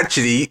 But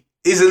actually,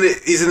 isn't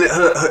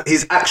it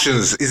his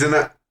actions? Isn't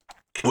that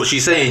what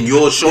she's saying?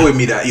 You're showing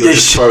me that you're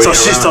just throwing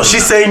so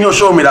she's saying you're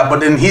showing me that,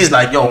 but then he's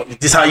like, yo, this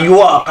is how you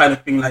are, kind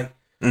of thing, like.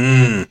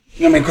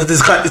 You know what I mean? Because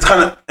it's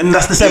kind of, and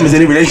that's the same as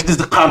any relationship. There's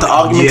the counter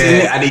argument.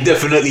 Yeah, and he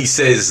definitely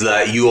says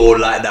like you're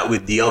like that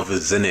with the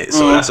others, isn't it?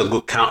 So that's a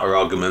good counter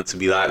argument to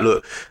be like,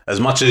 look,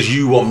 as much as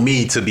you want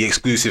me to be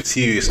exclusive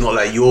to you, it's not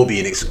like you're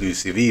being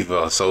exclusive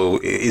either. So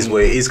it is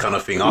what it is, kind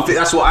of thing. I think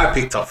that's what I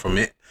picked up from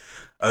it.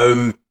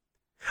 And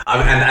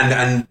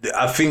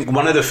I think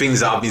one of the things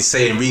that I've been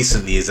saying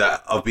recently is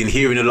that I've been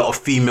hearing a lot of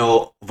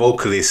female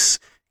vocalists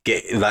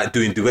get like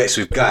doing duets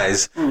with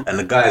guys, and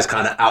the guys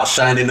kind of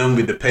outshining them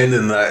with the pen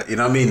and like, you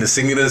know what I mean, the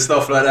singing and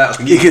stuff like that.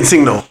 You can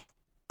sing though.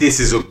 This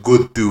is a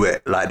good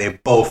duet. Like they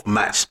both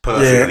matched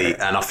perfectly,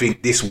 and I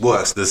think this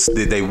works.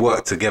 They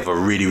work together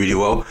really, really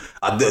well.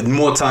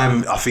 More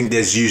time, I think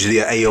there's usually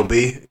an A or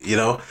B. You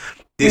know,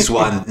 this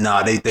one,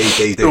 they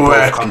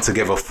both come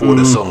together for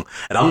the song.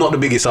 And I'm not the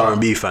biggest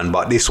R&B fan,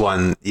 but this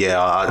one,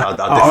 I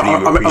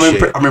definitely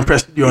appreciate. I'm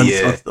impressed with you on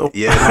this one still.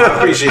 Yeah, I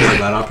appreciate it,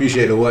 man. I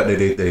appreciate the work that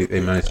they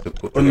managed to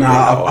put together.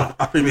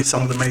 I think this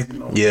song's amazing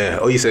though. Yeah,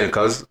 what are you saying,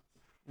 cuz?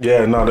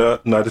 Yeah,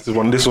 this is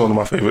one of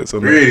my favourites.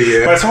 Really,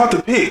 yeah. But it's hard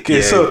to pick. Yeah.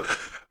 So,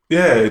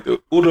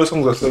 all those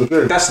songs are so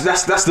good. That's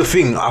the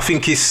thing. I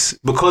think it's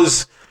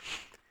because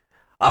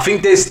I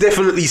think there's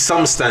definitely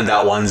some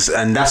standout ones,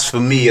 and that's for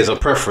me as a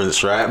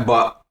preference, right?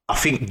 But I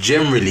think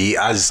generally,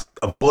 as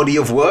a body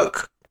of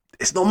work,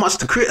 it's not much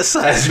to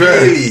criticize,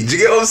 really. Do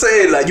you get what I'm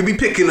saying? Like, you be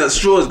picking at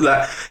straws,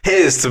 like,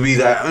 hairs to be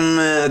like, you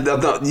know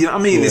what I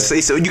mean? It's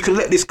you can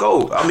let this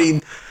go. I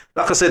mean,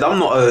 like I said, I'm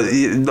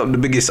not the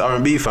biggest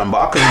R&B fan,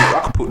 but I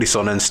can put this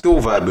on and still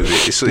vibe with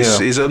it.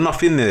 It's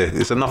enough in there.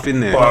 It's enough in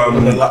there.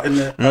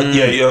 But,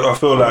 yeah, I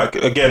feel like,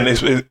 again,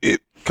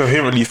 it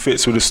coherently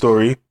fits with the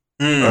story.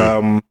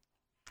 And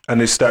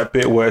it's that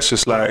bit where it's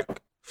just like,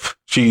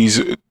 she's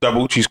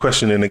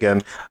questioning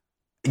again.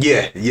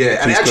 Yeah.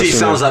 And it actually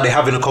sounds like they're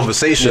having a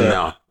conversation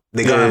now.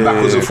 They're going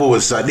backwards and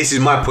forwards. Like, this is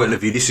my point of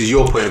view. This is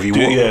your point of view.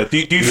 Do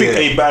you think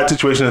a bad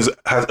situation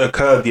has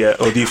occurred yet,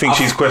 or do you think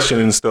she's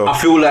questioning stuff? I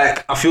feel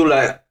like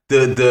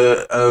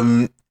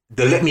the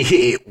let me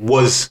hit it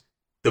was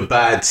the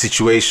bad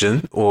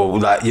situation, or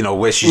like, you know,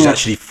 where she's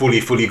actually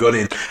fully gone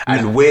in,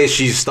 and where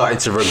she's starting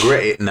to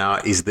regret it now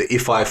is the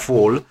if I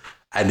fall,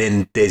 and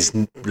then there's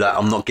like,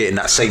 I'm not getting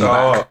that same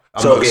back.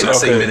 I'm not getting that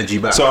same energy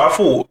back. So I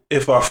thought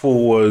if I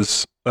fall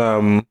was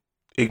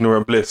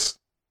ignorant bliss.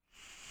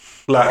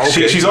 Like,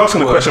 she's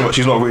asking the question, but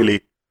she's not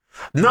really.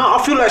 No,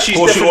 I feel like she's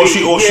I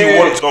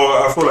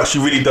feel like she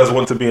really does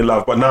want to be in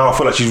love, but now I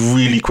feel like she's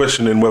really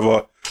questioning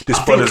whether this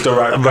brother's the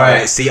right guy.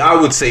 Right. See, I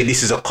would say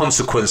this is a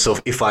consequence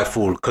of if I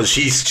fall, because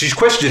she's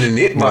questioning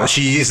it, but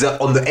she is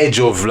on the edge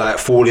of like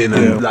falling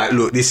and like,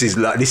 look, this is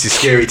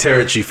scary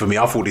territory for me.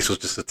 I thought this was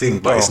just a thing,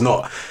 but it's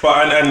not.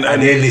 But and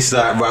then it's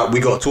like, right, we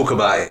got to talk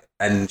about it,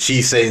 and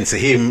she's saying to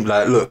him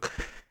like, look,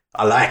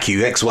 I like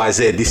you, X, Y,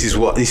 Z. This is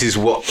what,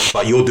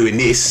 but you're doing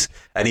this.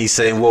 And he's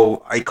saying,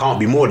 well, it can't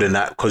be more than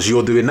that because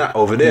you're doing that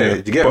over there.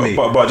 Do you get me?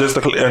 But just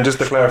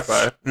to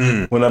clarify,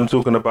 when I'm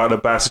talking about a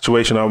bad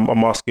situation, I'm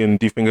asking,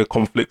 do you think a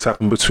conflict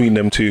happened between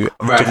them two to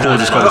cause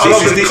this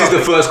conversation? This is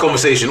the first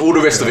conversation. All the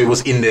rest of it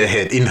was in her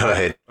head. You know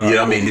what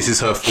I mean? This is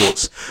her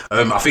thoughts.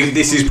 I think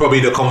this is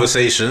probably the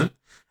conversation.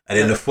 And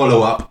then the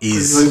follow-up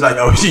is... It's like,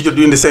 oh, you're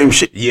doing the same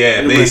shit.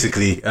 Yeah,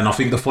 basically. And I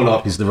think the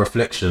follow-up is the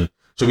reflection.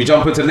 Should we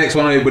jump into the next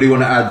one? Anybody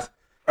want to add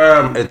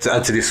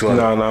to this one?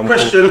 No,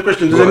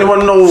 question. Does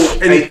anyone know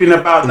anything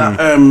about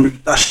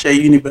that Shay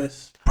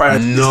Universe prior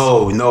to this?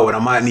 No, and I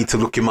might need to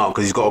look him up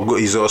because he's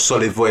got a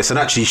solid voice. And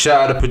actually,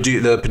 shout out to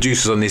the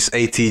producers on this,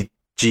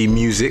 ATG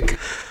Music.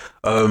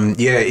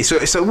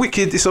 It's a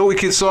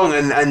wicked song,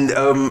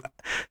 and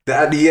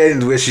at the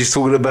end where she's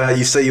talking about,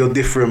 you say you're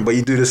different but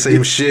you do the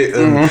same shit,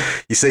 and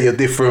you say you're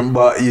different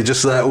but you're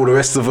just like all the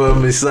rest of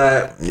them. It's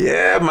like,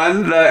 yeah,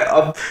 man, like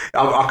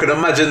I can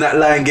imagine that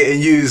line getting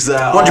used.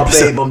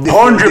 100%,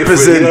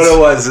 100%. You know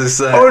the ones. It's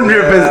like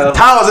 100%,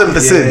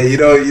 1000%. Yeah,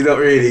 you don't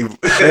really.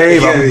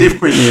 Babe, I'm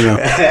different. You know.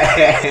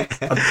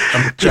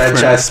 I'm try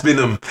to spin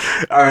them.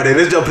 All right, then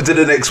let's jump into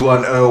the next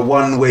one.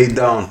 One Way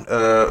Down,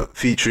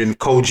 featuring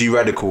Koji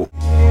Radical.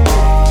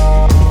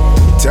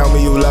 Tell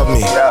me you love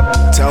me,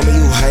 tell me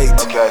you hate,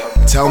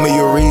 tell me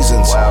your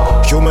reasons,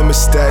 human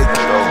mistake,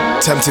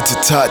 tempted to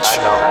touch,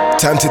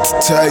 tempted to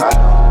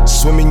take,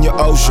 swim in your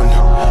ocean,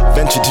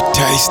 venture to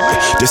taste,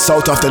 the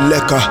salt of the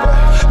liquor,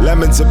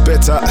 lemons are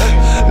bitter,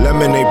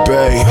 lemonade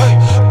bay,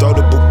 throw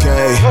the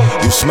bouquet,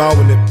 you smile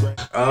when it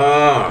breaks.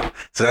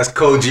 So that's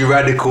Koji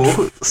Radical.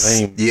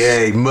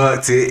 Yeah, he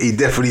murked it, he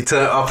definitely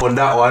turned up on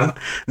that one.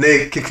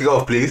 Nick, kick it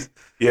off please.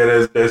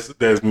 Yeah, there's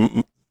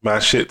my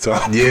shit. So.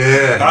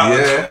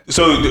 Yeah.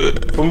 So,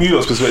 from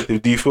your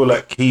perspective, do you feel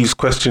like he's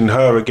questioned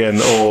her again,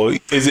 or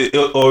is it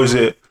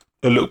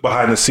a look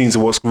behind the scenes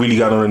of what's really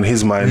going on in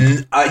his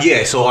mind?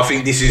 So I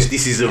think this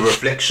is a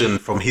reflection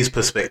from his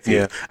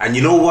perspective, and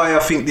you know why I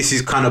think this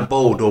is kind of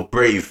bold or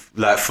brave,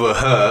 like for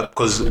her,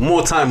 because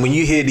more time when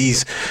you hear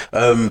these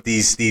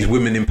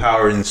women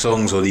empowering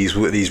songs or these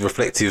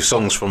reflective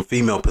songs from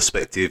female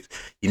perspective,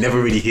 you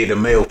never really hear the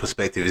male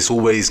perspective. It's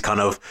always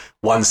kind of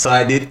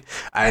one-sided,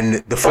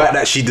 and the fact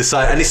that she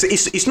decided, and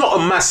it's not a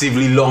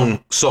massively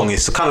long song.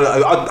 It's kind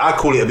of I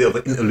call it a bit of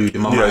an interlude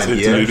in my mind.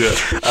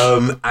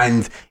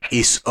 And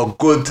it's a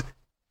good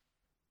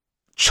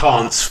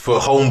chance for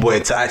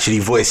Homeboy to actually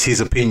voice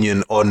his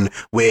opinion on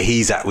where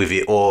he's at with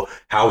it or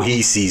how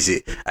he sees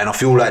it, and I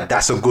feel like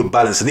that's a good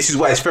balance. And this is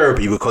why it's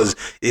therapy, because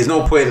there's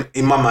no point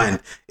in my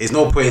mind, there's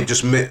no point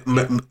just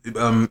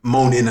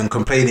moaning and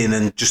complaining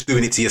and just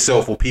doing it to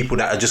yourself, or people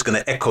that are just going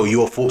to echo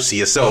your thoughts to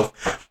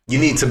yourself. You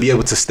need to be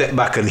able to step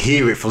back and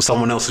hear it from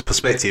someone else's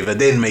perspective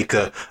and then make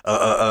a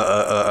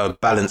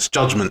balanced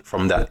judgment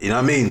from that, you know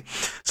what I mean?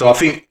 So I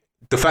think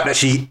the fact that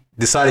she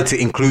decided to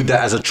include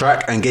that as a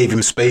track and gave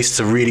him space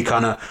to really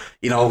kind of,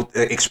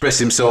 express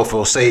himself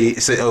or say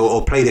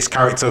or play this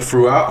character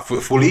throughout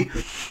fully,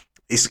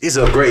 is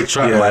a great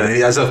track,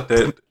 man. As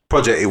a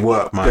project, it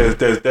worked, man.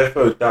 There's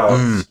defo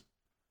doubts.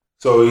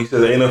 So he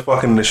said, "Ain't no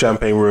fucking in the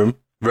champagne room."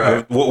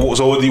 Right. What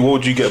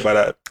would you get by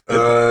that?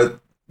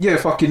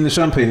 Fucking in the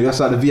champagne. That's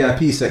like the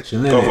VIP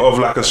section, isn't it? Of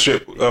like a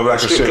strip, club.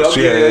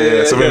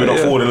 Yeah. So maybe not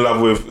fall in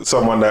love with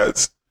someone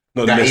that's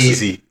not that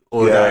easy.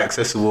 Or that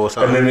accessible or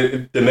something. And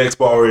then the next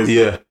bar is,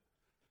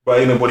 but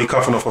ain't nobody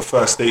cuffing off a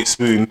first date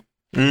spoon.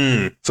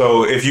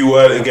 So if you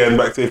weren't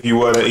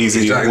that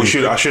easy,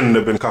 exactly. I shouldn't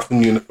have been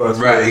cuffing you in the first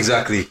place. Right,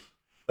 exactly.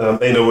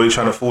 ain't nobody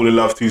trying to fall in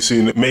love too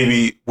soon.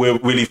 Maybe we're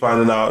really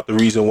finding out the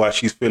reason why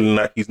she's feeling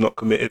like he's not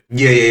committed.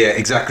 Yeah,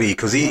 exactly.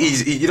 Because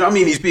he's you know what I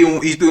mean.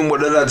 He's doing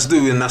what the lads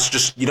do, and that's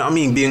just, you know what I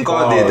mean, being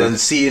guarded and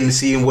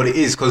seeing what it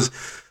is. Because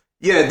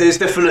there's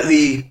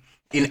definitely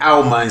in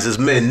our minds as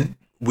men,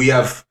 we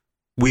have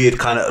weird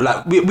kind of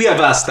like we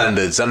have our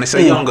standards, and it's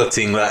a younger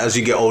thing. Like as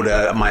you get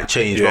older, it might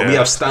change, but we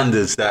have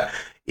standards that.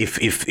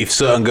 If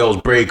certain girls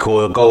break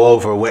or go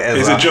over or whatever,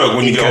 it's a joke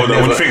when you get older.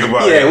 When you think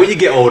about it, when you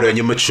get older and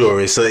you're mature,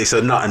 it's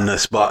a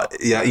nothingness. But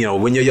yeah, you know,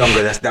 when you're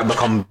younger, that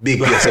become big.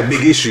 That's a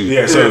big issue.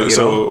 Yeah.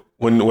 So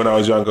when I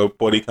was younger,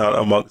 body count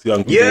amongst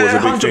young people was a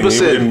big 100%.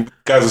 thing. Even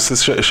guys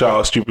would shout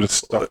out stupid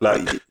stuff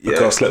like, "The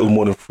girl slept with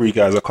more than 3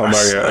 guys. I can't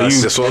marry her."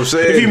 That's what I'm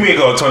saying. If you meet a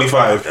girl at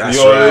 25,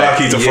 you're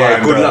lucky to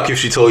find. Good luck if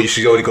she told you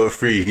she's only got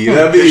 3. You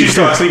know what I mean? She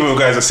started sleeping with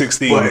guys at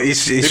 16.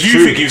 It's if you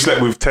true. think you've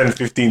slept with 10,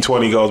 15,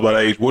 20 girls by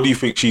that age, what do you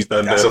think she's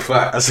done? That's a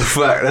fact.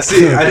 That's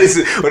it. And it's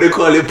what they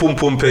call it, pum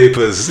pum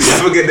papers. You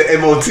have to get the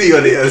MOT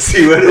on it and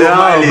see where the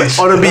mileage.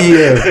 On a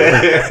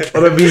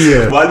B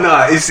year. But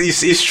nah,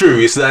 it's true.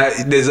 It's like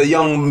there's a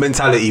young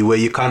mentality where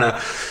you kind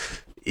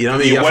of, you know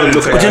what I mean. You have to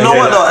look at but you know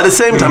what? Though, at the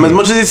same time, as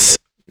much as it's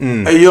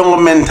a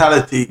younger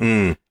mentality,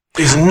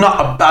 it's not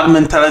a bad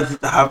mentality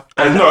to have.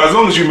 And no, as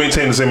long as you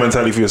maintain the same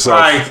mentality for yourself.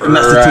 Right, and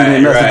that's the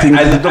thing. That's the thing.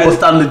 And the double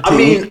standard thing. I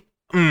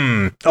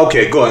mean,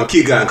 okay, go on,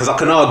 keep going, because I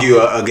can argue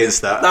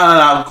against that.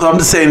 No. Because I'm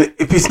just saying,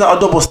 if it's not a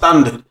double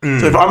standard,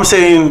 so if I'm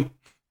saying,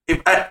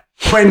 if at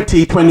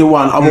 20,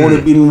 21, I've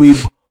only been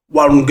with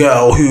one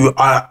girl who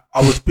I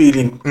was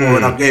feeling for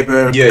and I gave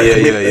her a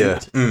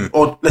commitment.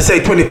 Or let's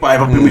say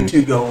 25, I've been with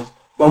 2 girls.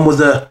 One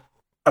was a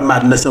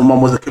madness and one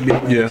was a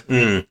commitment.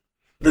 Yeah.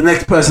 The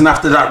next person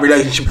after that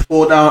relationship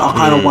fall down, I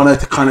kind of want her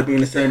to kind of be in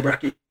the same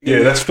bracket. Yeah,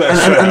 that's fair.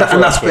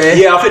 And that's fair.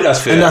 Yeah, I think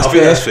that's fair. I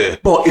think that's fair.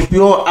 But if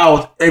you're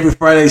out every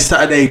Friday,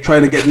 Saturday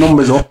trying to get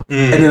numbers up,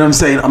 and then I'm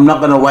saying I'm not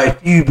going to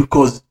wife you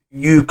because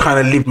you kind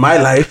of live my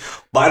life.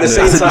 But at the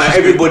same time,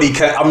 everybody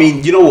can. I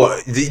mean, you know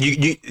what?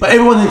 But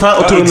everyone's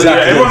entitled to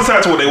everyone's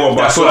entitled to what they want.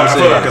 But I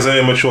feel like it's an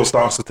immature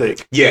stance to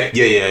take. Yeah,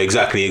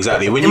 exactly.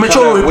 When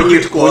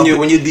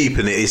you're deep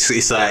in it,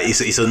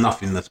 it's a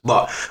nothingness.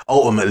 But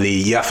ultimately,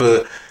 you have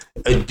to.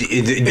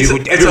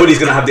 Everybody's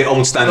gonna have their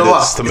own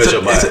standards to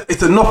measure by.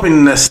 It's a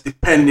nothingness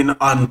depending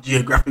on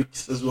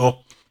geographics as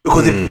well.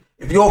 Because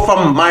if you're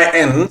from my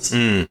ends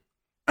and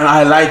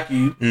I like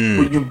you,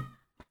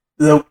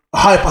 there's a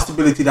high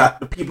possibility that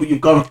the people you've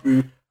gone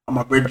through are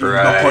my brethren,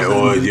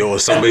 or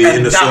somebody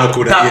in the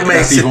circle that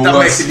makes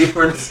a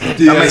difference.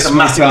 That makes a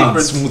massive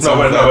difference.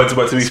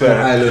 But to be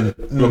fair,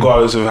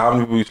 regardless of how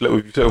many people you slept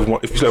with,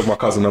 if you slept with my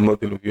cousin, I'm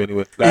not dealing with you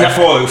anyway. Like, if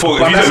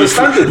you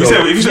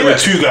slept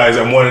with 2 guys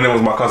and one of them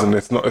was my cousin,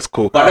 it's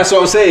cool. But that's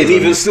what I'm saying.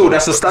 Even still,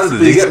 that's a standard.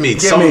 You get me?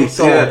 So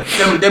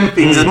them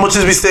things, as much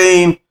as we're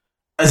saying,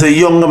 as a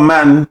younger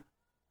man,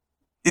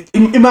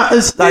 it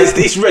matters. Like,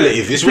 it's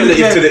relative. It's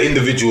relative to the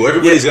individual.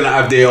 Everybody's gonna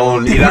have their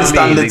own different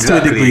standards to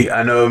a degree.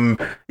 And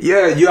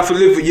you have to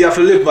live. You have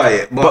to live by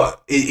it.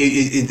 But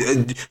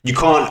you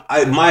can't.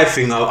 My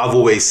thing I've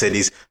always said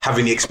is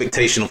having the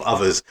expectation of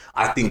others.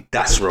 I think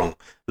that's wrong.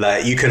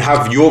 Like, you can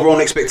have your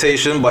own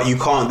expectation, but you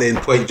can't then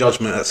point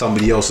judgment at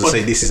somebody else and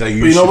say this is how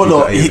you. You know what?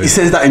 Though he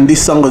says that in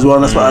this song as well.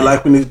 And that's what I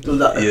like when he does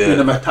that.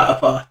 Freedom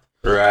attack part.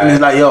 Right. And he's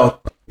like, yo.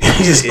 You're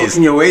just stuck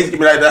in your ways. You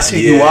be like, that's who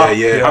you are.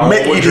 I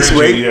met you this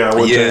way.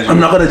 I'm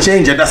not gonna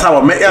change it. That's how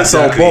I met you.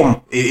 Exactly. So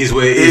boom. It is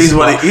what it is.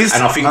 What it is.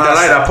 And I think I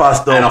like that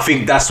past though. And I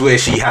think that's where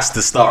she has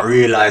to start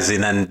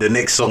realizing, and the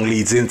next song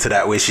leads into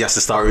that, where she has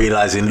to start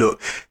realizing, look,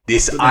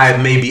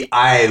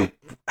 I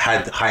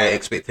had higher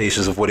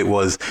expectations of what it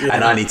was,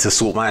 and I need to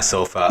sort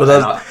myself out.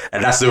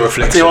 And that's the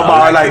reflection.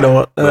 I like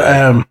though.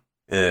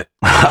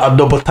 A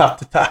double tap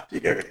to tap. I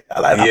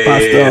like that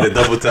pass though. The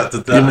double tap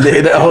to tap.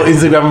 The whole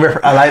Instagram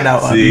reference. I like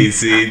that one.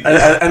 See.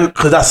 And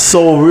because that's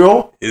so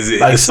real. Is it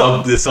like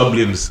the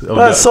sublims?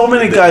 Well, so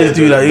many guys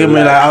do that. You know,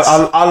 like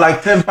I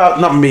like 10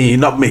 pounds. Not me.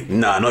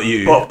 Nah, not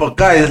you. But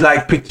guys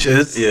like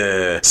pictures.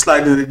 Yeah.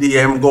 Slide in the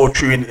DM, go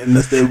through in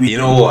the same week. You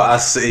know what?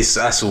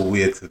 That's all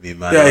weird to me,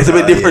 man. Yeah, it's a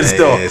bit different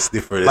still. Yeah, it's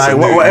different. Like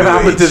whatever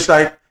happens is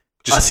like.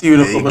 Just I see you in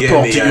the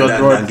talk to you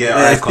and get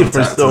eye it's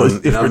different still. It's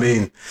different. You know what I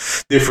mean?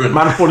 Different.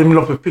 Man falling in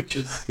love with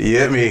pictures. You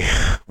get me?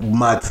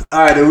 Mad.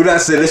 Alright, then with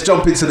that said, let's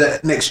jump into the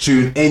next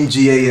tune,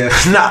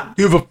 NGAF. Nah,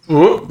 give a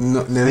fuck.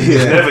 Never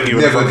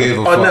gave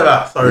a fuck. Oh,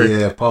 never. Sorry.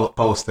 Yeah,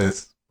 pulse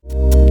tense.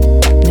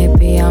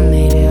 Maybe I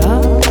made it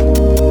up,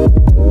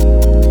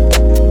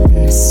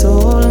 and it's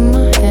all in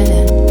my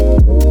head.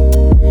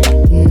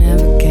 You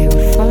never gave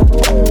a fuck,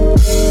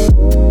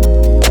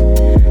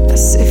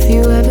 as if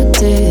you ever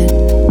did.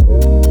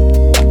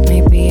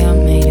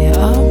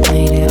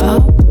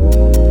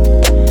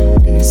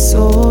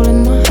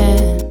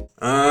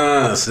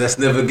 So that's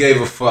never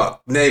gave a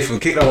fuck. Nathan,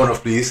 kick that one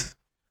off, please.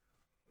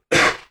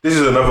 This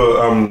is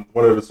another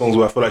one of the songs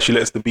where I feel like she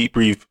lets the beat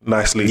breathe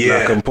nicely.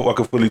 Yeah. I can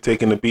fully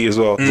take in the beat as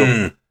well.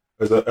 So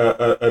there's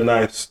a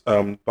nice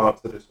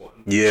bounce to this one.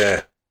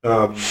 Yeah.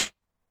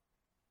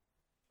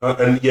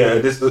 And yeah,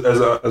 this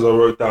as I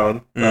wrote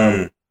down.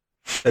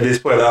 at this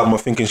point, I'm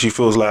thinking she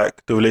feels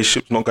like the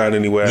relationship's not going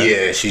anywhere.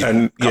 Yeah, he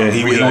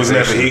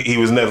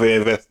was never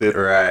invested.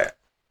 Right.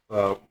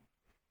 I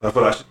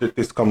feel like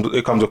it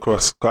comes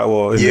across quite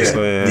well.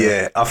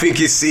 Yeah. I think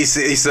it's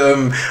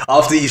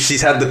after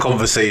she's had the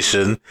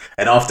conversation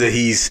and after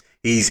he's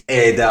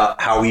aired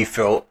out how he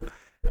felt.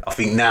 I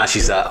think now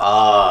she's like,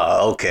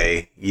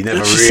 okay, you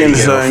never really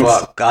gave a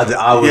fuck.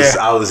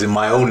 I was in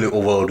my own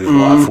little world with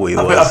what I thought it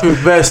was. I think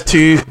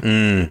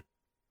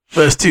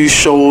verse 2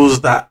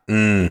 shows that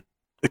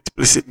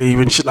explicitly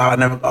when she's like, I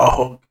never got a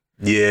hug.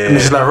 Yeah. And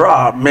she's like,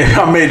 I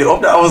made it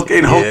up that I was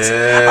getting hugged.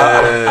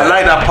 Yeah. I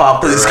like that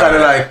part because it's kind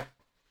of like,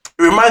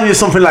 it reminds me of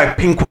something like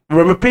Pink.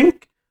 Remember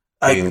Pink?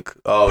 Pink.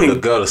 The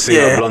girl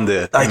singer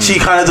Blonde. Like she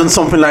kind of done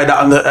something like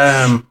that on the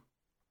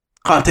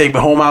Can't Take Me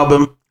Home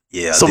album.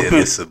 Yeah, something. I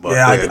did listen, but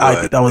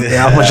I that was there.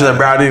 How much is that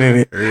brown in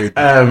it? But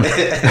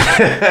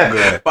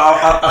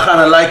I kind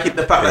of like it.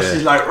 The fact that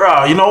she's like,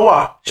 you know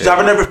what? She's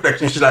having a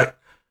reflection. She's like,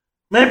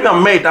 maybe I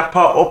made that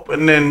part up,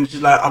 and then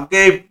she's like, I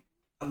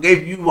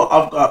gave you what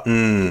I've got.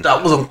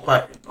 That wasn't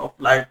quite enough.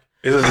 Like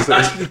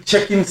actually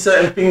checking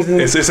certain things.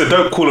 It's a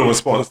dope call and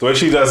response. The way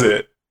she does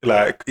it,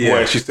 like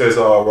where she says,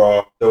 there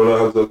were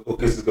no hugs or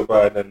kisses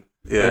goodbye, and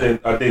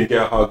then I didn't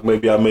get a hug.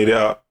 Maybe I made it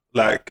up.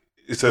 Like.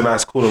 It's a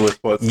nice call and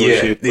response.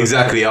 Yeah,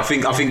 exactly. I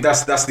think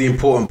that's the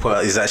important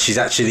part is that she's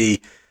actually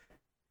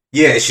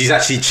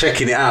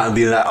checking it out and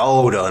being like,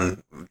 hold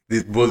on,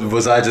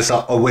 was I just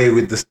away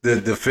with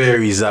the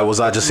fairies?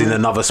 Was I just in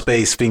another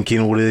space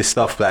thinking all of this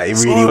stuff? Like it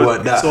really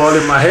weren't that. It's all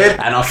in my head.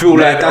 And I feel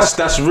like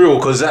that's real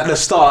because at the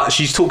start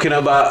she's talking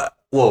about.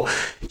 Well,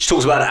 she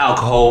talks about the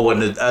alcohol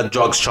and the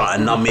drugs trying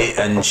to numb it,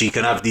 and she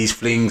can have these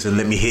flings and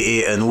let me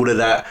hit it and all of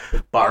that.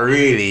 But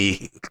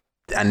really.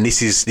 And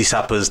this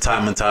happens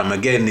time and time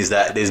again, is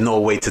that there's no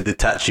way to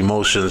detach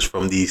emotions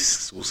from these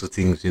sorts of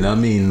things, you know what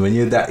I mean? When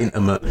you're that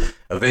intimate,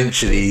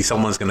 eventually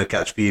someone's going to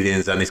catch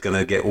feelings and it's going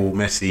to get all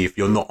messy if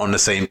you're not on the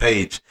same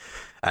page.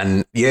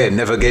 And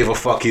never gave a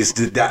fuck is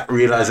that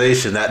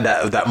realization,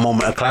 that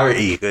moment of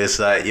clarity. It's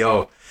like,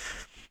 yo,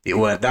 it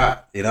weren't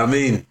that, you know what I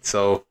mean?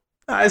 So,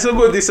 it's a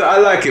good, I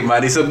like it,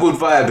 man. It's a good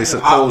vibe. It's a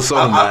cool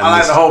song, man. I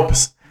like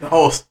the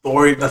whole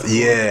story. That's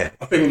yeah.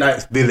 I think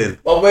that's billing.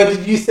 What word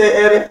did you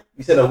say earlier?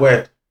 You said a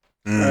word.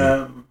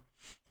 I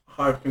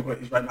can't think what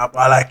it is right now, but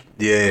I like it.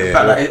 Yeah. The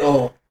fact that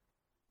what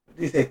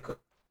did you say?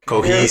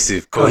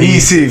 Cohesive.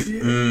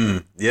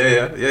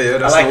 Yeah.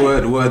 That's like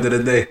the word of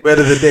the day. Word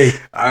of the day.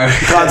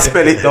 Right. You can't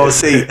spell it, don't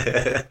say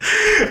it.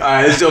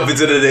 Alright, let's jump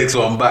into the next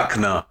one. Back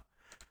now.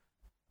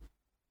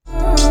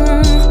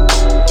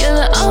 You're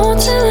the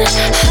ultimate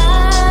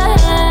high,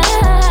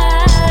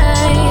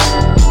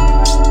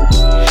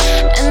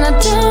 and I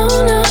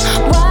don't know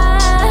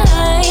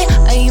why.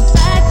 Are you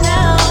back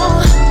now?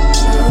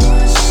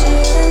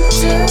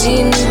 Do you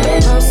need the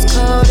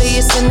postcode? Are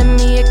you sending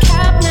me a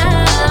cab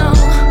now?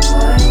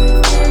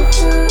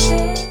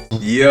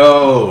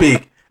 Yo,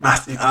 big,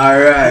 massive.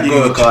 Alright,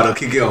 go Ricardo,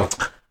 kick it off.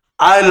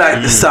 I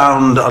like the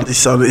sound of this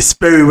song. It's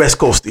very West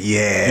Coasty.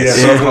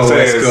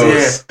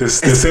 West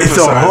Coast. It's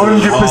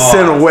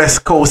 100%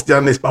 West Coasty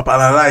on this, Papa,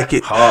 and I like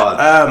it.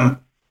 Hard.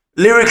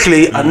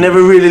 Lyrically, I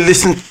never really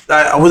listened.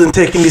 I wasn't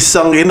taking this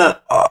song in.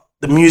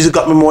 The music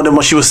got me more than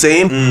what she was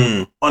saying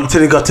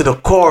until it got to the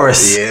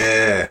chorus.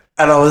 Yeah.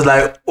 And I was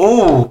like,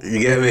 oh. You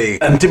get me?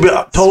 And to be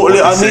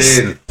totally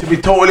honest,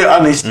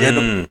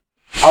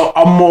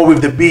 I'm more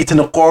with the beat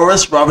and the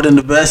chorus rather than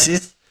the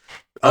verses.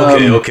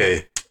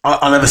 Okay.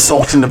 I never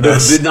soaked in the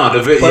verse.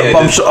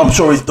 I'm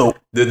sure it's dope.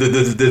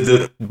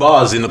 The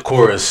bars in the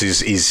chorus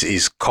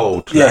is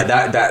cold. Yeah,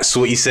 like that's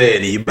what he's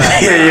saying. You're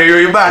back.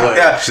 you're back. What?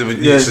 Yeah, So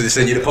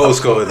send you the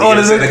postcode.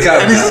 Send the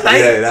camera.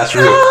 That's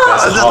real.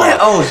 That's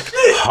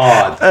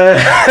hard.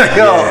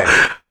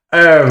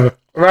 Hard.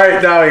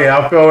 Right now,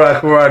 I feel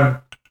like we're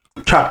on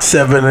track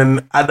 7,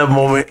 and at the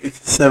moment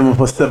it's 7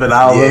 for 7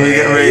 hours.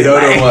 You know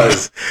what it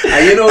was.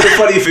 And you know the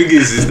funny thing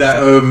is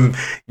that I'm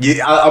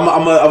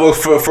gonna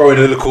throw in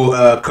a little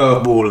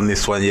curveball on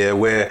this one,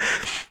 where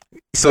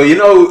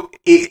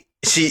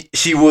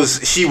she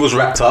was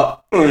wrapped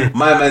up.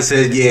 My man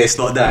said, it's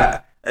not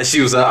that, and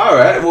she was like, all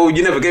right, well,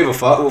 you never gave a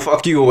fuck. Well,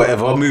 fuck you or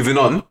whatever. Moving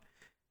on.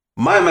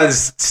 My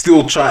man's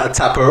still trying to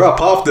tap her up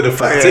after the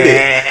fact, isn't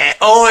it?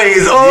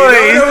 Always.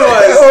 Let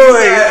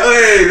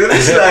me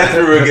slide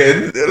through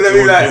again.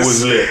 It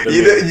was lit.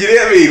 You know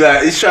what I mean?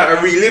 Like he's trying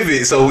to relive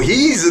it, so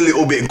he's a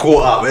little bit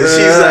caught up, and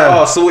she's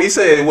like, so what you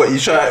saying? What you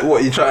try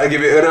to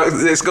give it?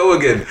 Let's go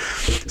again.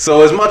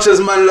 So as much as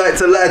man like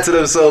to lie to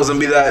themselves and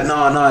be like,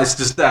 no, it's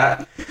just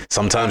that.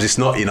 Sometimes it's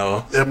not,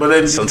 Yeah, but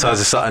then sometimes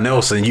it's something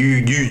else, and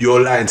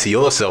you're lying to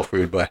yourself,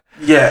 rude boy.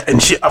 Yeah,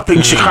 and I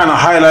think she kind of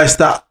highlights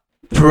that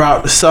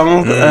throughout the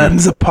song.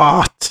 There's a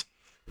part.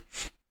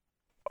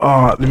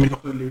 Let me look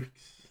at the lyrics.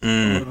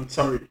 I'm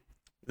sorry.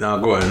 No,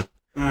 go on.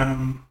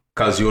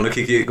 Cause you wanna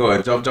kick it? Go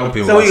on, jump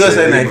in. So what you gonna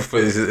say next?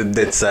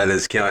 Dead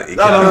silence. No. I'm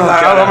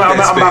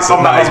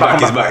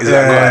back.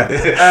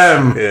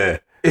 Yeah.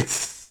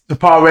 It's the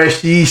part where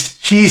she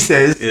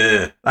says,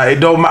 like,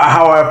 it don't matter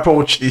how I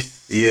approach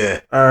this.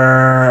 Yeah.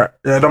 No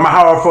matter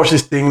how I approach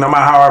this thing, no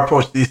matter how I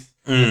approach this,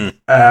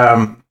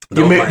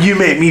 You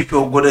make me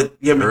feel good.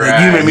 You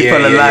make me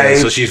feel alive. Yeah.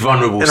 So she's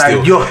vulnerable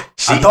Like, still.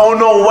 I don't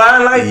know why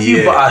I like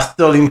you, but I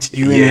still into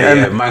you.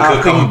 Yeah, man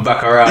could come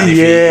back around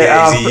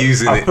if he's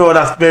using it. I feel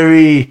that's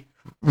very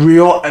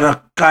real, and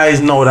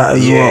guys know that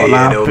as well.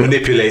 Yeah, they'll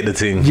manipulate the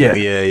thing. Yeah,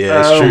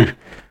 it's true.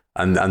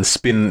 And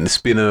spin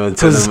her,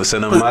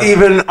 send her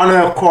even on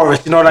her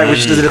chorus, when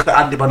she does a little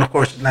ad-lib on the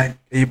chorus,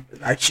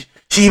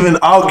 she even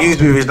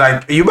argues with it,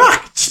 like, are you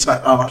back? She's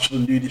like, I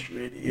shouldn't do this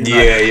really.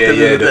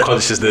 The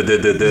conscious,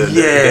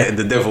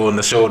 the devil on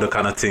the shoulder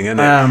kind of thing, isn't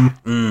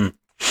it?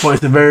 But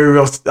it's a very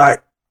real,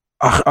 like,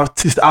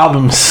 this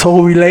album's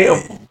so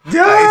relatable.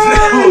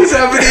 Yeah, it's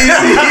happening.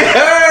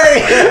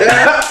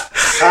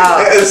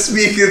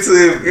 Speaking to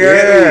him,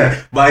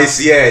 but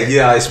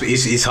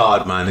it's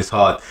hard, man. It's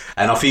hard,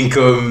 and I think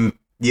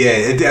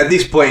at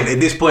this point in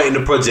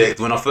the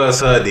project, when I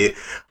first heard it,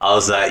 I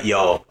was like,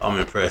 yo, I'm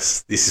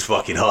impressed. This is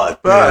fucking hard.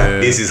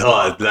 This is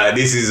hard. Like,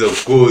 this is a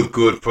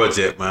good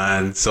project,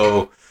 man.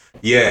 So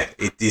yeah,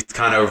 it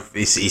kind of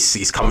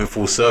it's coming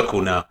full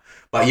circle now.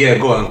 But yeah,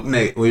 go on,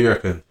 Nate. What do you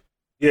reckon?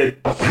 Yeah,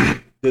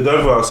 the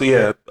overall. So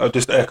yeah, I'll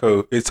just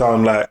echo. It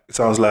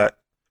sounds like,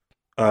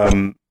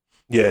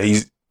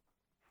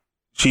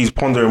 she's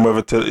pondering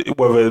whether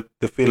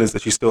the feelings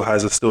that she still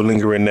has are still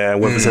lingering there,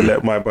 whether to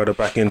let my brother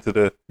back into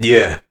the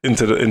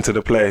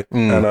play.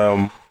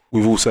 And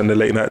we've all sent a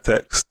late night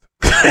text.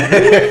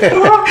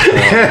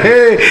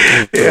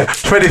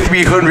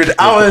 2,300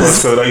 hours.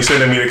 So that you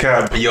sending me the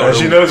cab. Yo,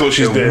 she knows what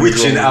she's doing.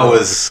 Witching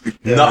hours.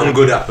 Nothing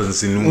good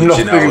happens in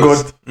witching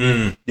hours.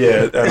 Good.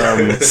 Yeah,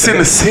 and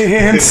sin.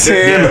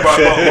 Sin.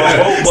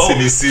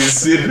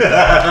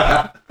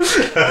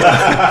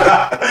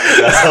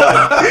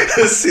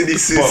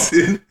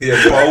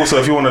 But also,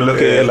 if you want to look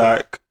at it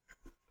like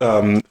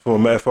from a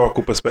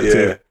metaphorical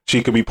perspective,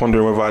 she could be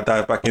pondering whether I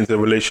dive back into the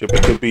relationship.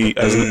 It could be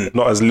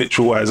not as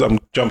literal as I'm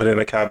jumping in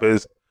a cab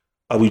as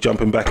are we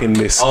jumping back in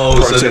this so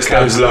the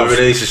cab's like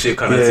relationship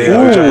kind of thing.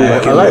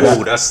 I like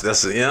that.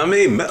 That's you know what I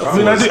mean?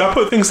 I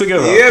put things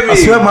together. Yeah, I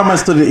swear my man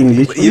studied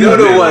English. You know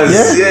the ones,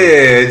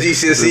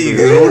 GCSE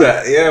and all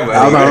that. Yeah,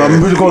 man.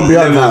 I'm really going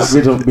beyond that.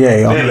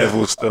 A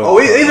levels still. Oh,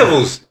 A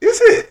levels,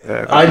 is it?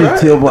 Yeah, I did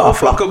too, but I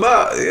fuck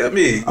about. Yeah,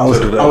 me. I was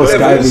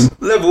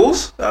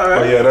levels. All right.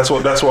 But yeah, that's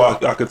what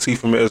I could see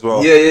from it as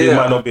well. Yeah. It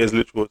might not be as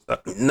literal as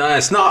that.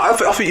 Nice. No, I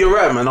think you're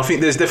right, man. I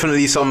think there's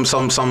definitely some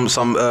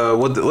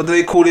what do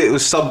they call it? It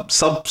was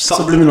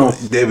subliminal.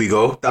 There we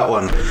go. That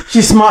one.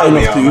 She's smart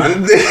enough to.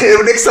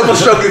 Next time I'm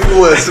struggling for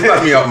words,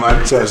 back me up,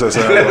 man. Sorry. I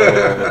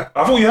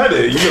thought you had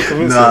it. You look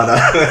convincing. Nah.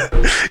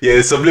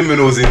 Yeah,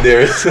 subliminals in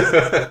there.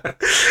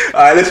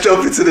 Alright, let's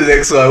jump into the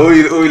next one.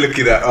 What are we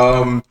looking at?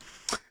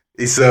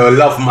 It's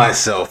Love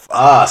Myself.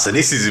 So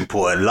this is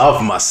important.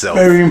 Love Myself.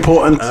 Very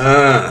important.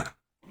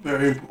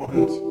 Very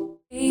important.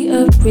 Be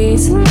a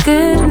reason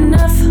good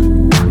enough.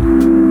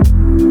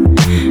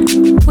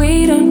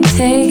 We don't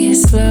take it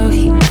slow,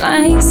 he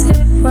likes it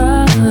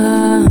rough.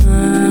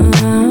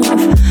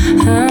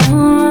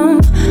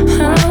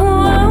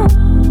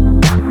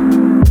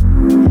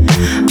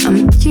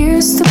 I'm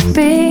used to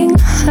being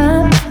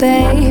her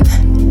babe.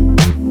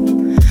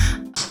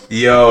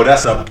 Yo,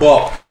 that's a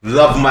bop.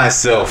 Love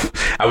Myself.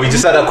 And we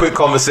just had a quick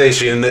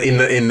conversation in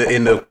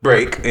the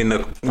break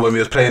when we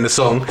was playing the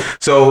song.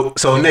 So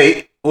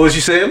Nate, what was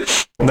you saying?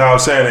 No, I'm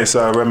saying it's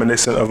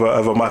reminiscent of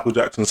a Michael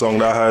Jackson song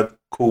that I heard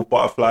called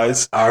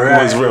Butterflies. All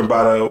right. It was written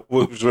by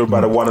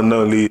the one and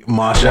only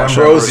Marsha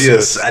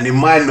Ambrosius. And in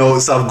my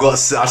notes,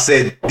 I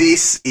said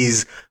this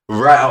is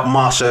right up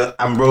Marsha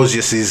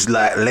Ambrosius's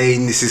like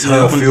lane. This is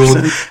her field.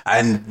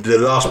 And the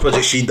last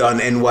project she done,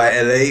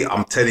 NYLA,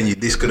 I'm telling you,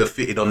 this could have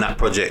fitted on that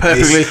project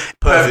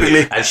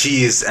perfectly. And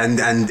she is, and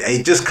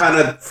it just kind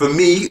of, for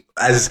me,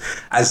 as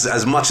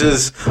much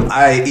as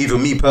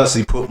even me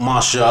personally put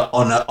Marsha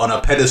on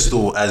a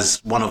pedestal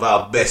as one of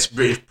our best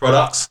British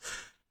products,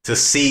 to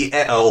see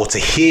Etta or to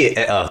hear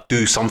Etta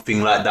do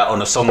something like that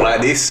on a song like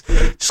this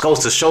just goes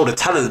to show the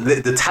talent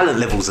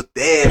levels are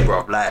there,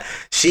 bro. Like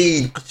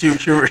she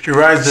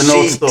rides the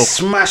notes, she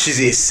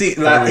smashes it.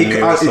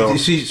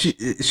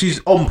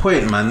 She's on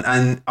point, man.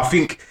 And I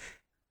think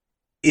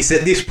it's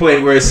at this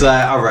point where it's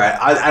like, all right,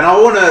 I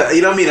want to,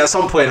 you know what I mean? At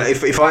some point,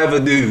 if we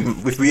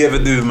ever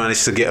do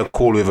manage to get a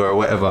call with her or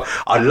whatever,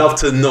 I'd love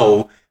to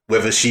know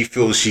whether she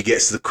feels she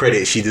gets the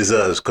credit she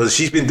deserves, because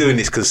she's been doing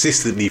this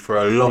consistently for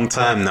a long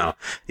time now.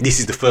 This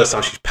is the first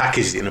time she's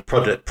packaged it in a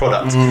product.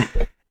 And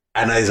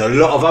there's a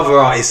lot of other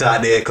artists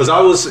out there, because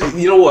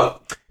you know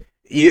what?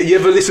 You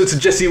ever listen to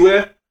Jessie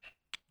Ware?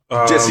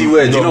 Jessie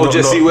Ware, do you know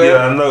Jessie Ware?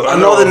 Yeah, I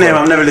know the name,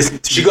 I've never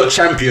listened to. She got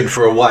championed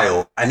for a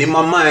while, and in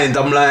my mind,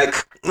 I'm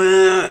like,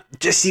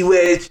 Jessie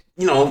Ware,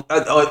 you know,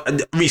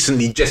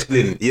 recently Jess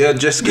Glynn. Yeah.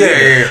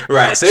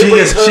 Right, so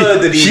everybody's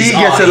heard of these she gets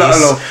artists, a lot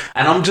of love.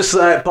 And I'm just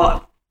like,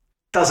 but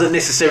doesn't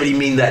necessarily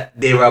mean that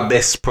they're our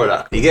best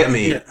product. You get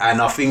me? Yeah. And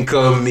I think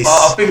I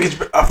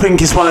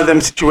think it's one of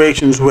them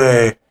situations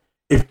where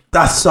if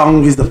that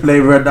song is the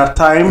flavor at that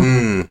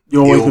time,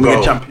 you're always going to be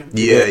a champion.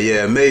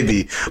 Yeah,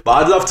 maybe.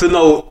 But I'd love to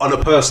know on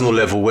a personal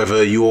level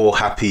whether you're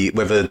happy,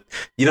 whether,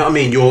 you know what I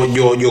mean,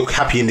 you're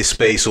happy in this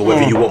space, or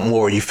whether you want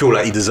more, or you feel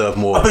like you deserve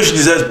more. I think she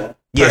deserves more.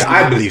 Yeah, personally.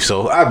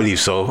 I believe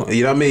so.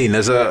 You know what I mean?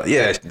 There's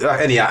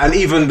anyhow, and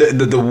even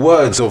the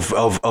words of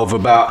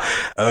about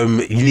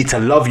you need to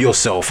love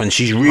yourself, and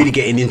she's really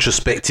getting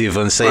introspective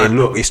and saying,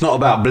 look, it's not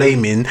about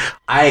blaming.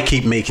 I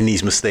keep making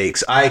these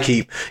mistakes. I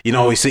keep,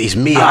 it's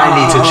me. I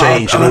need to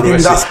change. And I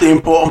think that's the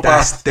important part.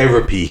 That's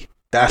therapy.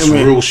 That's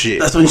real shit.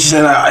 That's when she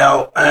said,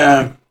 how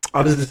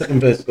does the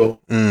second verse go?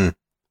 When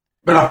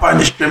I find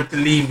the strength to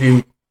leave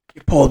him,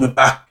 he pulls me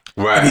back.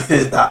 Right. And he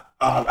says that,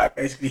 like,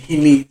 basically, he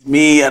needs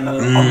me, and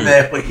I'm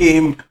there for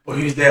him, but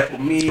he's there for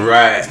me.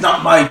 Right. It's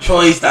not my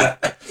choice.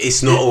 Like,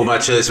 it's not all my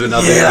choice. When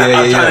I'm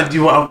trying to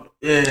do what I'm.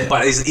 Yeah.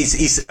 But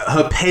it's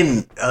her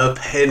pen,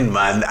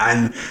 man,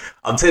 and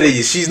I'm telling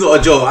you, she's not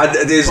a joke.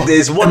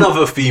 There's one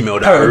other female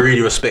that I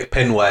really respect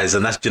pen-wise,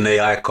 and that's Janae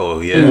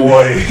Aiko. Yeah,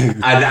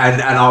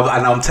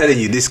 and I'm telling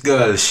you, this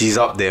girl, she's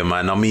up there,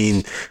 man. I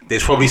mean,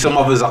 there's probably some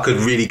others I could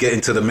really get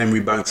into the memory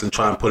banks and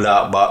try and pull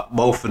out, but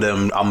both of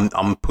them,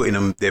 I'm putting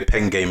them their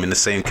pen game in the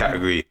same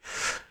category.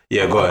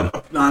 Yeah, go on.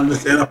 I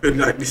understand. I feel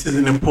like this is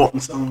an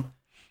important song,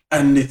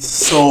 and it's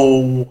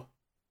so.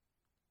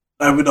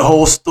 Like with the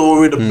whole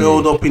story, the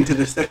build up into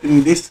the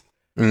second disc,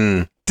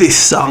 this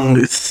song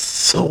is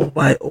so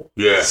vital.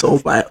 Yeah. So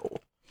vital.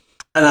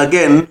 And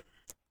again,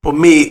 for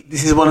me,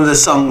 this is one of the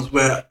songs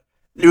where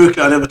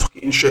lyrically I never took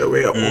it in straight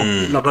away.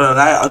 I'm not gonna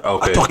lie,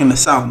 I took in the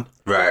sound.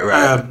 Right.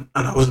 And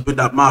I was with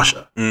that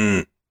Marsha.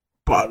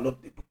 But I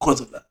loved it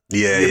because of that.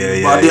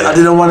 Yeah. But I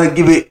didn't want to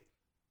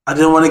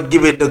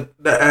give it the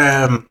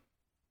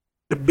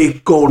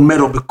big gold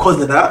medal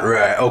because of that.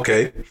 Right,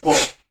 okay.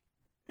 But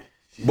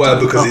well,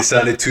 because it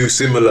sounded too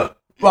similar.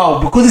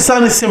 Well, because it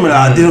sounded similar,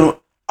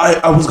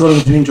 I was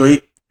going to enjoy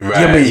it.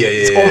 Right,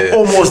 It's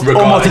almost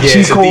a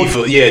cheat code.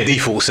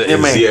 Default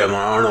settings. Yeah, man,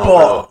 I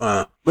know.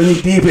 But when you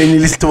deep it and you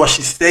listen to what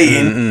she's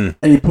saying,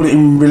 and you put it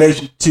in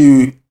relation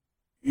to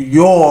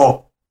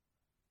your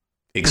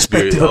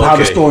perspective of how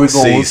the story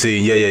goes,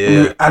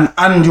 yeah.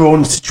 And your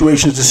own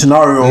situations and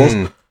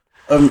scenarios.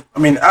 I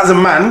mean, as a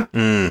man,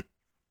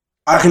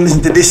 I can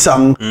listen to this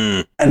song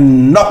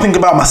and not think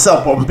about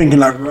myself, but I'm thinking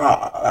like,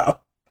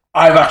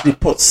 I've actually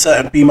put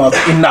certain females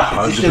in that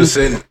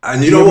position. 100%.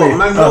 And you know what,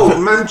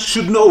 man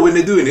should know when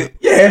they're doing it.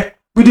 Yeah,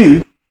 we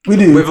do.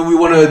 Whether we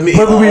want to admit it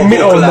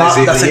or not,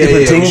 that's a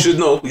different thing. We should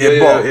know.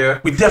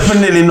 Yeah. We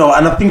definitely know.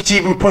 And I think she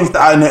even points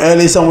that out in the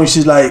early song when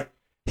she's like,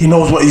 he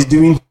knows what he's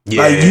doing.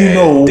 Yeah, like, you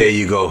know. There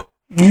you go.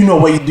 You know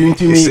what you're doing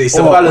to me. It's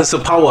a balance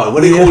of power.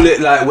 What they call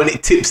it, like when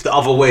it tips the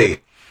other way.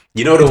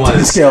 You know the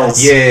ones.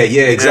 Scales. Yeah,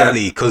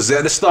 exactly. Because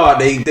at the start,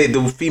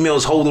 the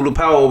females hold all the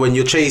power when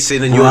you're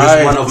chasing and you're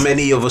just one of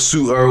many of a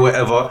suitor or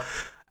whatever.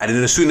 And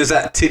then as soon as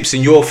that tips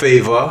in your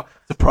favor,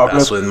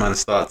 that's when man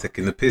start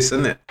taking the piss,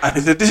 isn't it?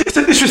 And it's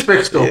a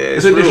disrespect still. Yeah,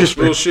 it's a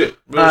disrespect. Real shit.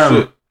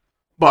 But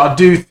I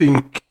do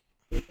think.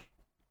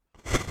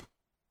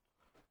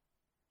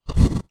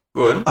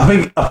 Go on.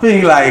 I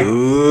think like.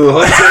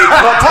 Ooh,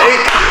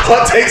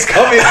 hot takes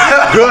coming.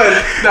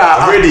 Good.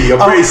 I'm ready.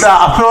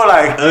 I feel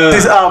like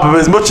this album,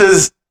 as much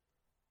as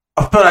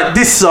I feel like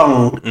this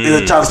song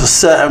is a chance for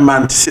certain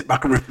man to sit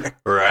back and reflect.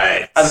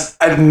 Right.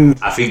 And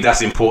I think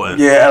that's important.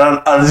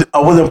 Yeah, and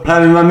I wasn't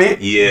planning on it.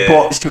 Yeah.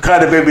 But to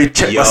kind of maybe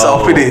check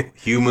myself in it.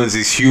 Humans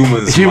is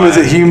humans. Humans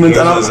are humans.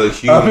 Humans are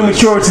humans. I think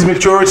maturity is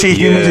maturity.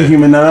 Humans are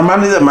human. And a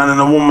man is a man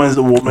and a woman is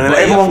a woman. And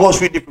everyone goes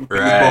through different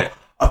things. But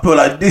I feel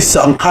like this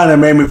song kind of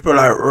made me feel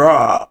like,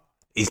 rah.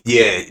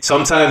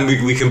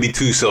 Sometimes we can be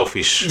too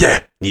selfish.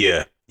 Yeah.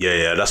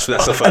 That's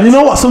a fact. And you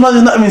know what? Sometimes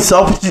it's not even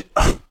selfish.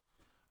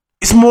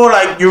 It's more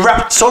like you're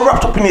wrapped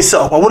up in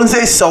yourself. I wouldn't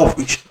say it's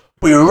selfish,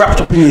 but you're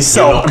wrapped up in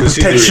yourself and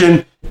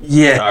protection.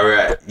 Yeah. All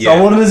right. Yeah. So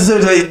I wouldn't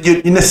necessarily say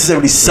you're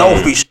necessarily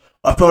selfish.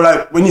 I feel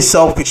like when you're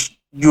selfish,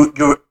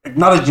 you're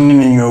acknowledging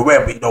it and you're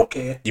aware, but you don't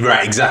care.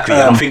 Right, exactly.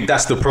 And I think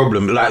that's the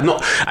problem. And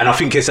I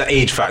think it's an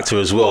age factor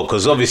as well,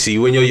 because obviously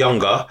when you're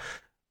younger,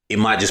 it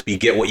might just be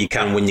get what you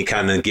can when you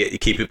can and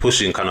keep it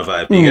pushing kind of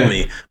vibe. You get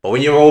me? But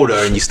when you're older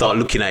and you start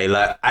looking at it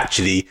like,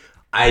 actually,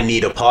 I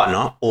need a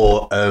partner,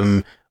 or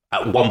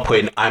at one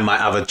point I might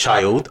have a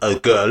child, a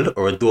girl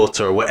or a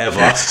daughter or whatever,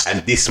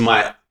 and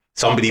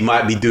somebody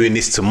might be doing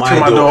this to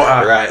my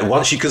daughter. Right?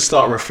 Once you can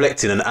start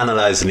reflecting and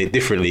analysing it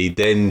differently,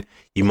 then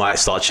you might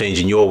start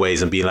changing your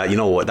ways and being like, you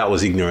know what, that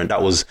was ignorant,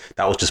 that was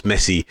just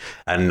messy,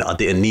 and I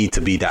didn't need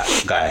to be that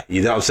guy.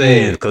 You know what I'm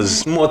saying?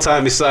 Because more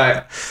time it's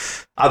like,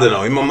 I don't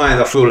know. In my mind,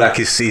 I feel like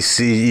there's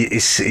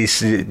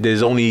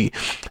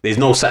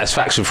no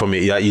satisfaction from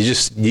it. Like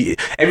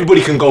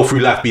everybody can go through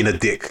life being a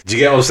dick. Do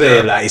you get what I'm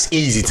saying? Like it's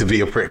easy to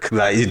be a prick.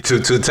 Like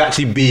to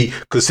actually be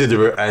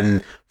considerate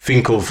and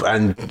think of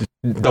and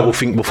double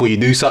think before you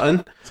do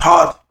something. It's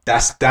hard.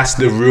 That's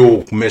the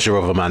real measure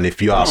of a man,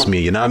 if you ask me.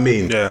 You know what I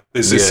mean? Yeah.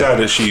 It's sad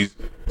that she's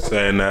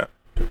saying that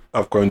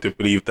I've grown to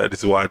believe that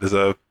this is what I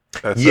deserve.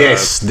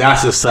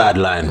 That's a sad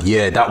line.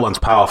 Yeah, that one's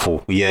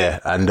powerful.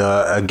 Yeah, and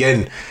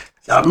again.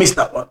 I missed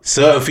that one.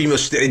 Certain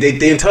females, they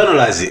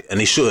internalize it, and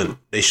they shouldn't,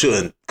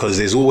 because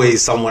there's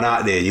always someone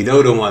out there, you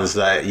know, the ones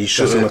that you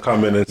shouldn't. Just gonna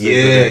come in and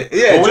say,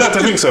 yeah. Well, we have to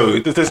think so.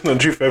 There's not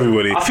true for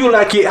everybody. I feel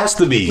like it has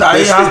to be. Nah,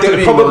 it has to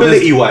be,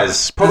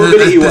 probability-wise.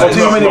 There's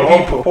too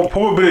many people.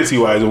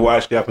 Probability-wise of what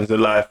actually happens in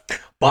life.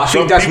 But I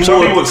think that's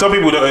more. Some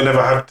people don't never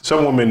have.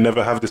 Some women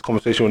never have this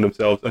conversation with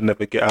themselves and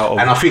never get out of.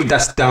 And I think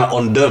that's down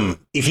on them.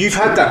 If you've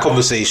had that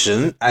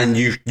conversation and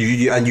you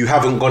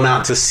haven't gone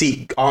out to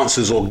seek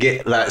answers or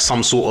get like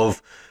some sort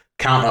of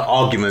counter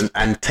argument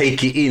and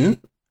take it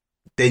in,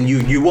 then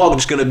you are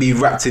just gonna be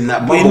wrapped in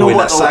that bubble, in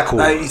that cycle.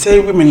 Like you say,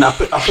 women. I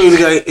feel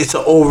like it's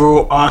an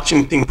overall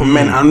arching thing for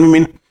men and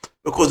women,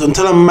 because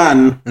until a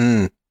man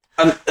and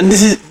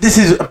this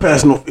is a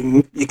personal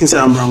thing. You can say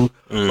I'm wrong,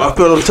 but I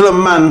feel until a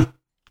man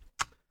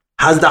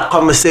has that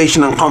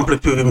conversation and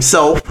conflict with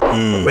himself,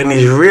 when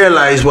he's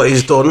realised what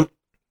he's done,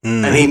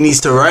 and he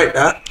needs to write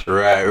that.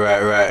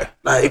 Right.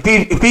 Like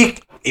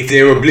if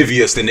they're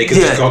oblivious, then they can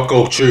just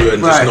go through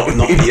and just not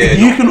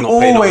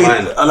pay no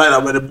mind. I like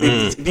that word,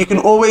 oblivious. If you can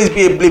always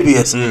be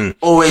oblivious,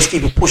 always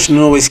keep it pushing,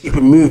 always keep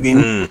it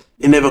moving,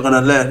 you're never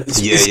gonna learn.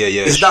 It's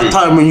that true.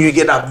 Time when you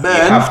get that burn.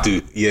 You have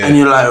to, and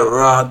you're like,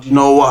 right, you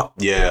know what?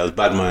 Yeah, it was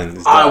bad man.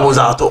 I was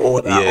out of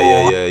order.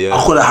 Yeah.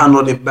 I could have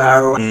handled it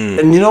better.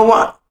 And you know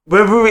what?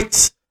 Whether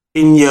it's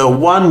in year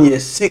 1, year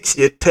 6,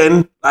 year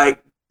 10,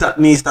 like that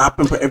needs to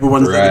happen for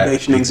everyone's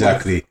elevation.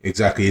 Exactly.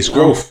 It's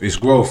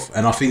growth,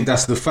 and I think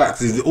that's the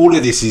fact. All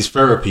of this is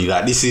therapy.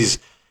 Like this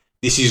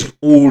is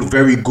all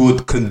very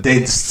good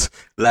condensed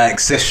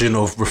like session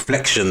of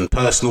reflection,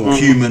 personal,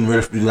 human,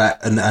 like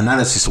an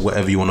analysis or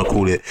whatever you want to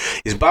call it.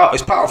 It's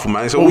powerful,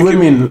 man. So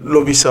women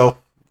love yourself.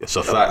 It's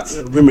a fact.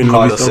 Women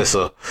love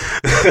yourself.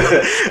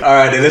 All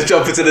right, then let's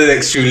jump into the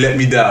next tune. Let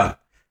Me Down.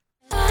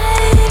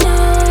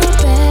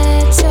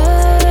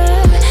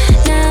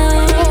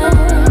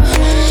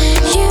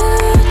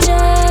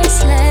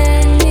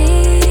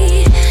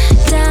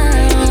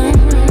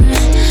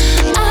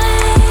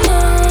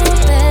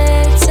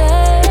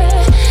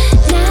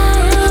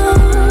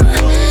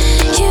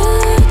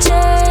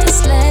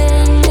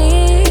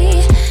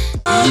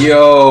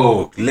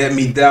 Yo, Let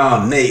Me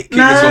Down. Nate, kick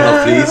this one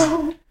up, please.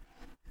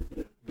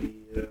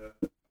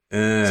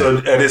 So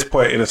at this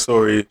point in the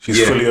story,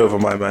 she's fully over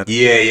my man.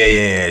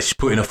 Yeah. She's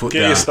putting her foot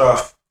down. Get your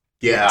stuff.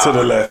 Yeah. To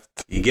the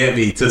left. You get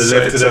me? To the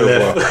left, to the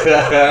left.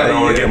 I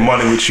don't want to get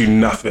money with you,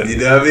 nothing. You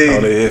know what I mean? I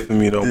want to hear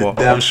from you no more.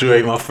 Damn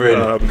straight, my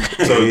friend.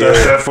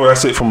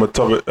 That's it from a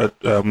topic,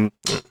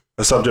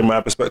 a subject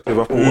matter perspective.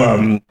 I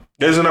thought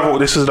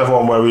this is another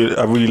one where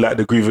I really like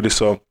the groove of this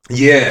song.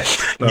 Yeah.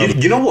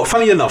 You know what?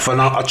 Funny enough,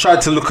 and I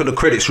tried to look at the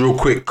credits real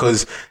quick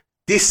because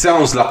this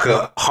sounds like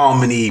a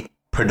harmony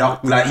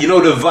product, like, you know,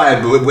 the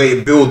vibe where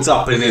it builds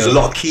up and there's a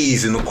lot of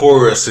keys in the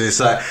chorus, and it's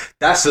like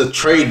that's a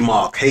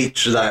trademark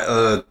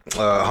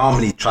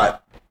harmony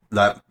type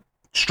like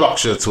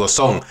structure to a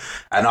song.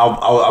 And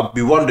I'll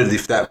be wondering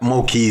if that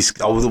Mo Keys,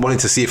 I was wanting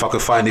to see if I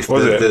could find if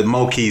the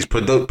Mo Keys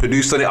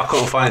produced on it. I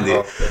couldn't find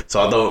it,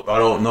 so I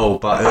don't know,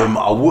 but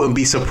I wouldn't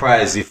be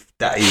surprised if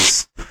that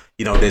is,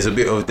 you know, there's a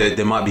bit of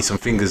there might be some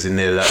fingers in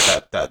there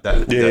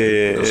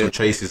that some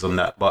traces on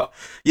that. But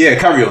yeah,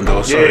 carry on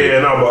though. Sorry.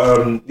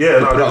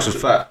 That's a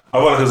fact. I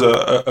feel like there's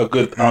a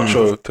good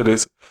outro to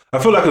this. I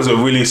feel like it's a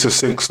really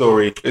succinct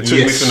story. It took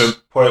me from the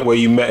point where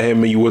you met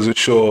him and you wasn't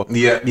sure. To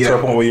the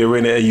point where you're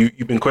in it and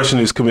you've been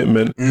questioning his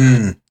commitment,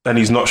 and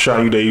he's not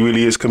showing you that he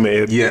really is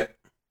committed. Yeah.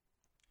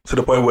 To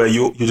the point where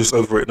you're just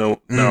over it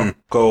now. Now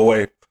go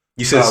away.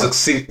 You said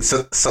succinct.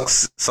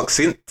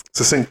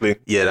 Succinctly.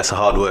 Yeah, that's a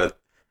hard word.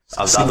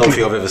 I don't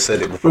think I've ever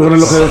said it before. We're going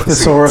to look at the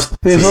thesaurus.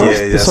 Yeah,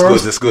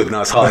 that's good. No,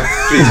 it's hard.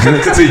 Please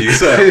continue.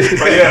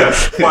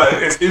 But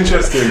it's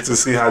interesting to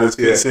see how this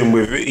fits in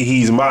with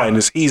He's Mine.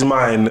 Is He's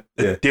Mine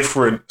a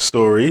different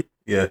story?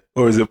 Yeah.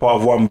 Or is it part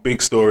of one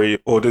big story?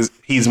 Or does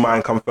He's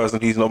Mine come first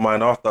and He's Not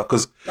Mine after?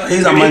 Because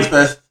He's Not Mine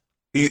first.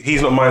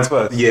 He's Not Mine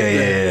first.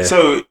 Yeah.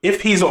 So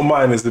if He's Not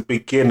Mine is the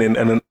beginning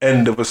and an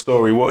end of a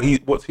story,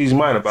 what's He's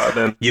Mine about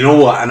then? You know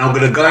what? And I'm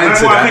gonna go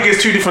into that. I think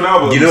it's two different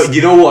albums.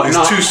 You know what?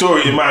 It's two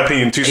stories, in my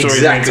opinion. Two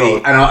stories being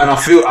told. And I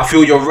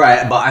feel you're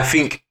right, but I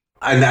think,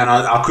 and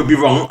I could be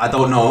wrong. I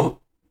don't know.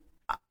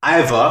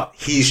 Either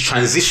he's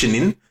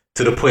transitioning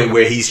to the point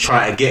where he's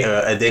trying to get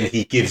her, and then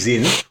he gives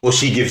in, or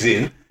she gives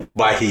in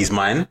by He's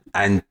Mine,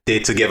 and they're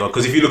together.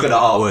 Because if you look at the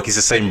artwork, it's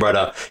the same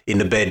brother in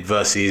the bed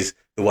versus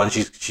the one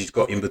she's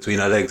got in between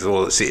her legs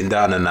or sitting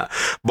down and that.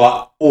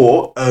 But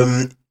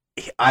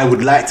I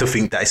would like to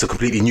think that it's a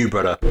completely new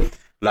brother.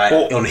 Like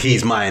on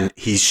He's Mine,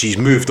 she's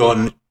moved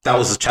on. That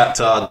was a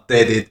chapter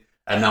they did,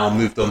 and now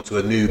moved on to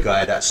a new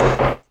guy that's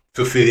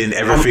fulfilling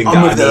everything that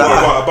I needed.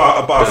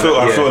 But I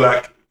feel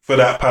like for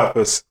that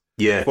purpose,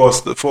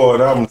 for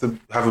an album to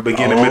have a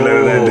beginning, middle,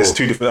 and end, there's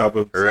two different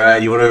albums.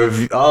 Right, you want to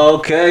review?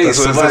 Okay,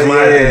 that's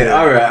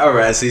all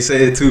right. So you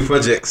say 2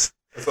 projects.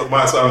 That's what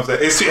I'm saying.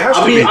 I understand.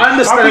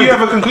 How can you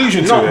have a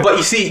conclusion to it? No, but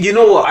you see, you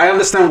know what? I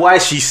understand why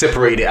she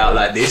separated it out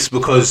like this,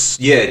 because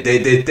they're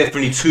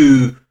definitely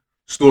 2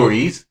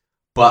 stories,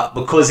 but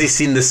because it's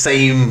in the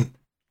same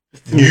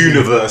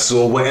universe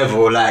or whatever,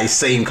 or like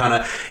same kind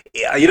of,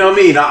 you know what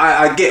I mean?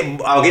 I get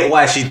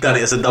why she's done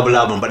it as a double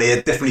album, but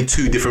they're definitely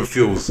two different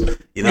feels.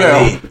 You know what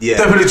I mean? Yeah,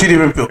 definitely two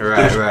different feels.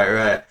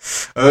 Right.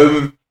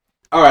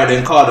 All right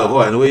then, Cardo,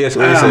 go on. What you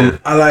saying?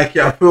 I like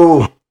it. I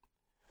feel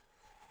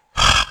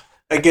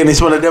again,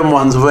 it's one of them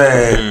ones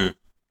where.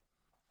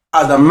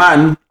 As a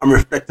man, I'm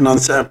reflecting on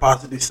certain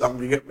parts of this song.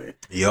 You get me?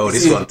 Yo,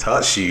 this one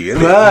touched you.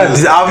 Man,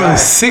 this album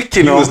is sick,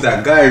 you know. He was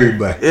that guy,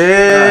 everybody.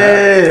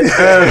 Yeah.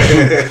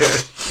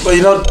 But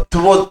you know,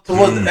 towards the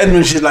end,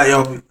 when she's like,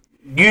 "Yo,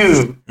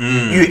 you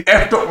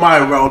effed up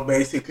my world,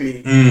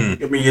 basically. I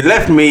mean, you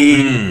left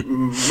me,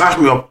 mashed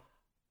me up.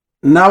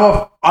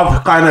 Now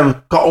I've kind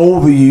of got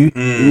over you.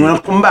 You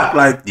want to come back,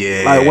 like,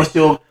 what's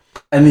your?"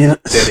 And then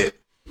did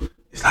it.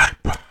 It's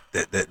like, bro.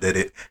 That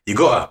it. You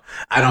gotta,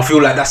 and I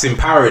feel like that's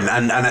empowering.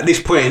 And at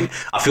this point,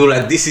 I feel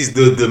like this is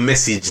the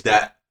message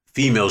that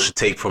females should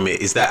take from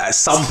it. Is that at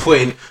some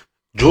point,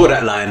 draw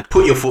that line,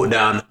 put your foot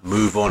down,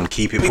 move on,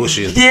 keep it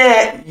pushing.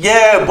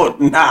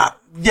 But nah.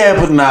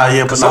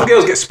 Some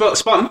girls get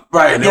spun,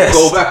 right? And they'll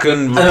go back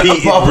and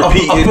repeat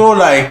it. I feel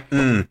like,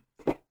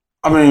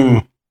 I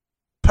mean,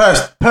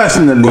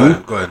 personally,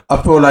 go ahead.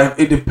 I feel like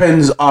it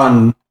depends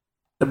on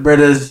the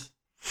brother's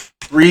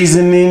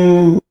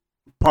reasoning.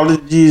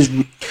 Apologies,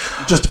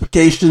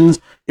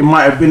 justifications. It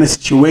might have been a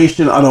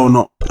situation. I don't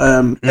know.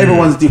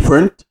 Everyone's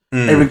different.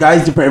 Every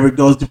guy's different. Every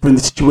girl's different.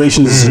 The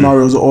situations, the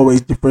scenarios are always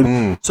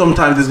different.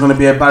 Sometimes there's going to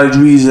be a valid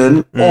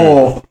reason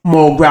or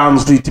more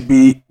grounds for you to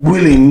be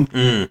willing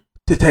to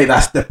take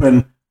that step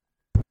and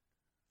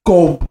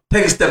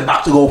take a step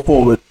back to go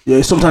forward.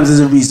 Yeah. Sometimes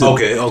there's a reason.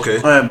 Okay.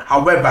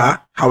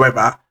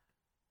 However,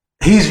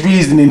 his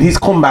reasoning, his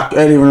comeback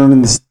earlier on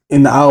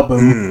in the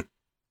album,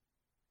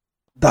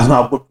 that's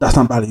not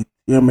valid.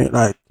 You know what I mean?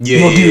 Like,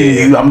 you're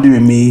doing you, I'm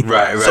doing me.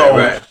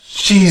 Right.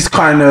 She's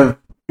kind of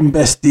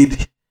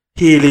invested,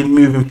 healing,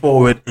 moving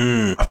forward.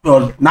 I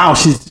feel now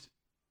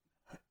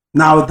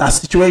that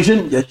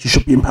situation, she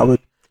should be empowered.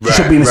 She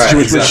should be in a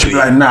situation where she should be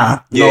like, nah,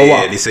 you know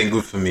what? This ain't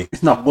good for me.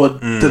 It's not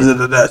good.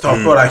 So I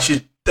feel like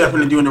she's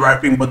definitely doing the right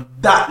thing.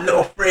 But that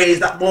little phrase,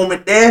 that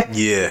moment there,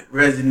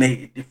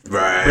 resonated different.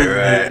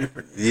 Right.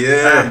 Different.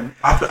 Yeah.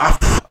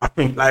 I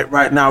think like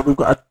right now we've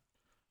got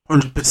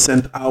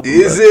 100% album.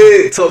 Is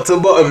it top to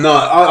bottom? No,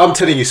 I'm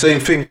telling you, same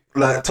thing.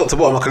 Like top to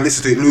bottom, I can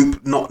listen to it,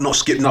 loop, not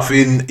skip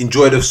nothing.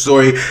 Enjoy the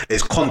story.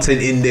 There's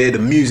content in there. The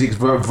music's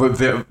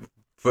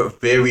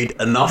varied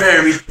enough.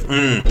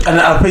 And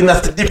I think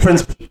that's the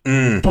difference.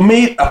 For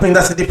me, I think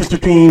that's the difference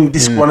between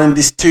this one and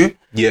this two.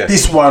 Yeah.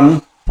 This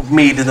one for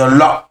me, there's a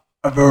lot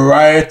of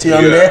variety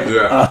on there.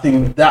 Yeah. And I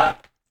think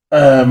that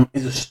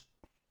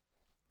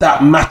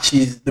that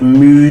matches the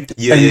mood and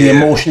the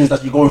emotions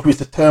that you're going through. It's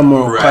the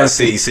turmoil. Right,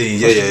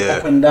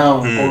 Up and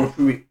down, going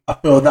through it. I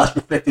feel that's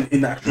reflected in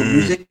the actual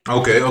music.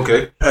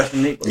 Okay.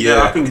 Personally,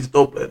 I think it's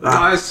dope.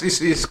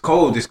 It's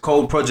cold. It's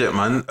cold project,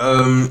 man.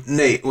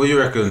 Nate, what do you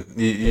reckon?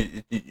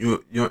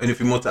 You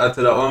anything more to add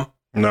to that one?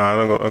 No, I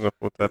don't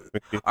got that.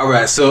 All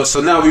right, so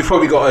now we've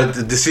probably got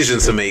a decision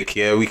to make.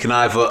 Yeah, we can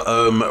either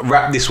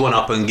wrap this one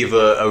up and give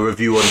a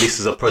review on this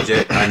as a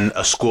project and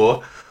a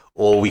score,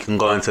 or we can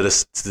go into the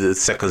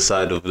second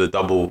side of the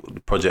double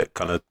project,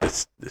 kind of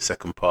the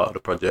second part of the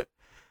project.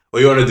 What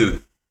do you want to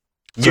do?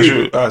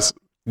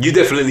 You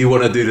definitely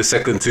want to do the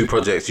second two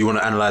projects. You want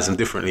to analyze them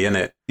differently,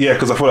 innit? Yeah,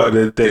 because I feel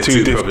like they're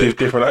two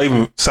different. I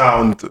even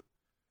sound.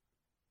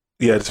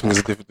 Yeah, this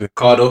one's different.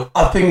 Cardo?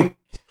 I think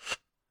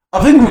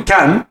we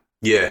can.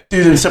 Yeah.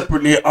 Do them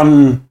separately we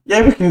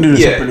can do them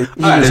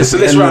separately. Alright, so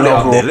let's round it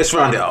up then. Let's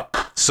round it up.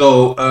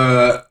 So,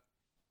 go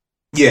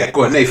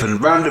on, Nathan.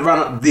 Round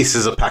up this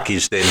as a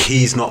package then.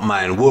 He's Not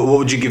Mine. What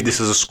would you give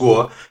this as a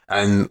score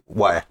and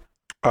why?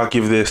 I'll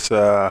give this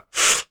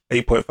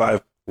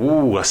 8.5.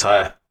 Ooh, that's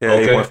high. Yeah,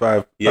 okay.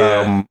 8.5.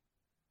 Yeah.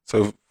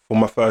 So for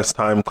my first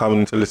time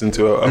coming to listen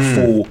to a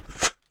full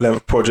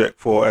length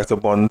project for Etta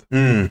Bond,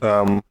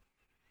 I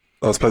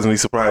was pleasantly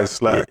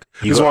surprised. Like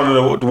it's one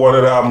of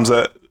the albums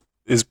that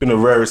has been a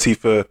rarity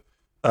for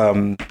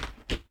the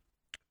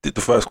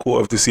first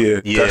quarter of this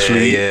year. Yeah,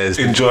 actually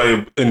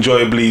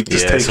enjoyably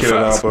just taking an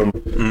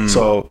album.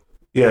 So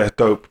yeah,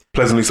 dope.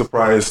 Pleasantly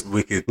surprised.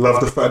 Wicked.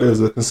 Love the fact it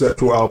was a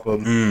conceptual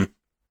album.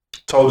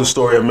 Told the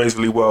story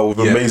amazingly well with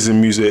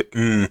amazing music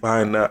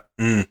behind that.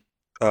 And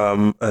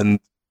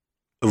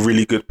a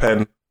really good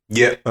pen.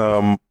 Yeah.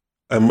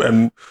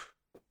 And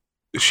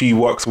she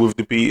works with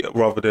the beat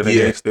rather than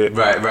against it.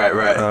 Right.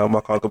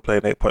 I can't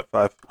complain. 8.5.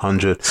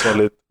 100.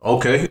 Solid.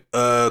 Okay.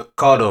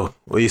 Cardo,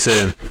 what are you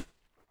saying?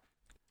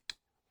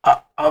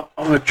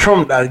 I'm a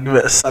Trump that give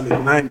it a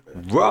solid 9.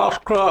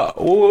 Rascal,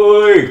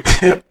 oi!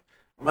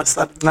 I'm a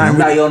solid 9.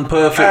 Lion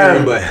perfect,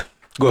 everybody.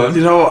 Go on.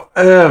 You know,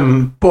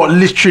 but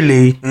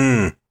literally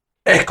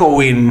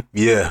echoing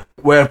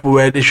where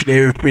literally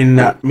everything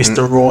that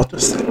Mr. Raw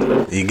just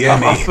said. You get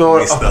me?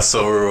 Mr.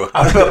 So Raw.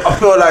 I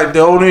feel like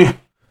the only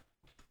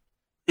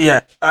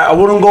I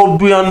wouldn't go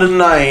beyond the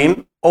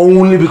 9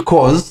 only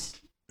because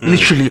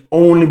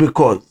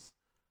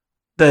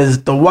there's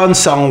the one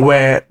song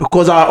where,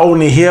 because I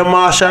only hear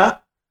Marsha,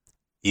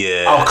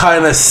 Yeah. I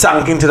kind of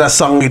sank into that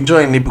song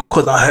enjoying it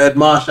because I heard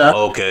Marsha.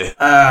 Okay.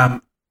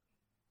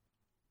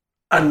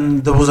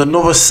 And there was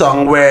another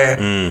song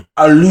where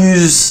I'm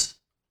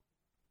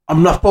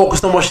not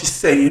focused on what she's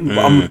saying, but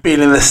I'm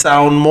feeling the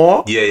sound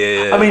more.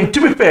 Yeah. I mean,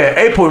 to be fair,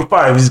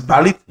 8.5 is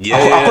valid.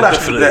 I could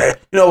actually,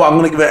 you know what, I'm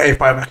going to give it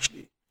 8.5 actually.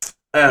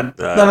 No,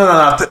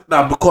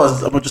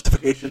 because of a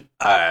justification.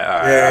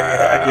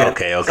 Alright.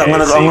 Okay. So I'm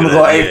gonna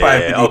go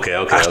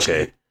 8.5.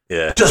 Okay.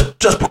 Yeah.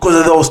 Just because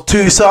of those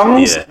two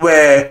songs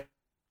where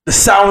the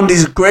sound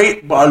is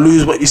great, but I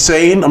lose what you're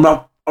saying. I'm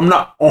not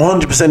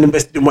 100%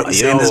 invested in what you're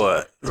saying.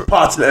 There's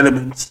parts of the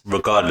elements.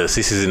 Regardless,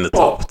 this is in the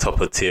top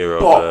of tier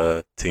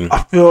of thing.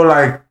 I feel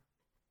like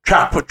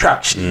track for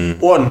track,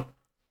 one.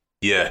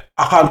 Yeah.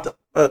 I can't.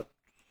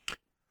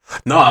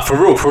 No, for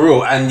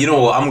real. And you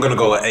know what? I'm gonna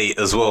go at 8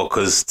 as well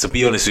because to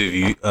be honest with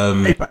you,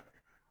 8.5.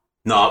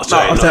 No,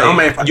 sorry, I'm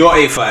 8.5. You're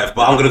 8.5,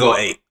 but I'm gonna go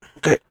 8.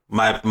 Okay.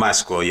 My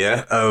score,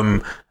 yeah.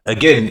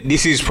 Again,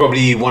 this is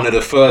probably one of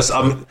the first.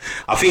 I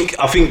think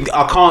I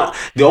can't.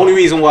 The only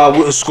reason why I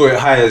wouldn't score it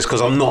higher is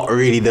because I'm not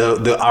really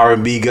the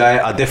R&B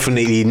guy. I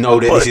definitely know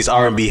that this is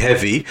R&B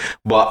heavy,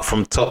 but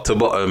from top to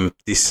bottom,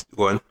 this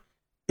one.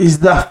 Is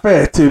that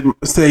fair to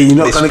say you're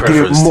not going to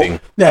give it more? Thing.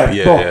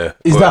 Yeah.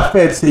 Is that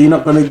fair to say you're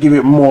not going to give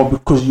it more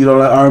because you don't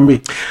like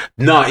R&B?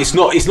 No, it's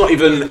not. It's not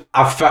even.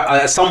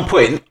 At some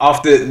point,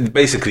 after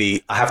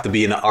basically, I have to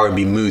be in an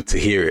R&B mood to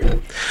hear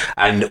it.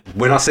 And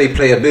when I say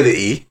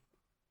playability,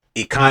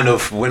 it kind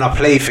of when I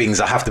play things,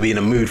 I have to be in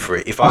a mood for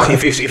it. If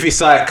it's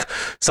like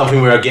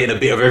something where I'm getting a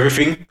bit of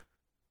everything.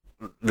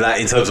 Like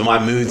in terms of my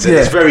moods, and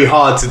it's very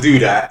hard to do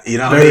that. You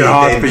know what I mean?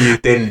 Hard for you.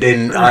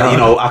 Then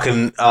I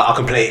can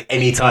play it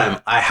anytime.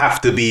 I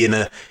have to be in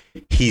a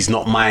he's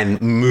not mine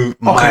frame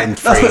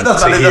to hear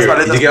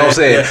it. You get what I'm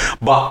saying? Yeah.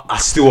 But I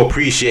still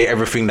appreciate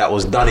everything that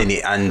was done in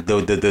it and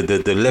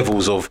the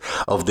levels of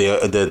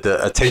the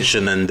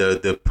attention and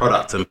the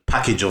product and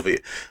package of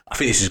it. I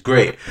think this is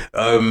great.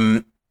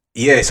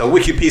 Yeah, it's a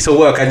wicked piece of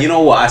work, and you know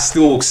what? I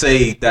still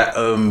say that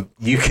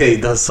UK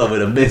does some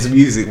of the best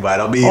music, man.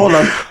 I mean. Hold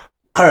on.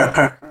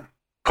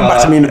 Come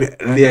back to me in a bit.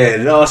 Yeah,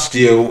 last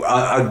year,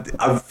 I,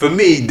 for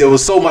me, there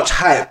was so much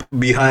hype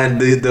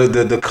behind the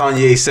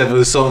Kanye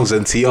 7 songs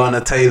and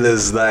Tiana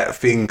Taylor's like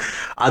thing.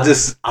 I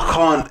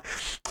can't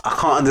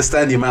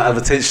understand the amount of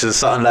attention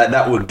something like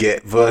that would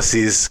get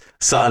versus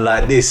something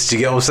like this. Do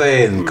you get what I'm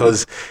saying?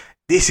 Because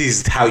this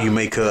is how you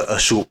make a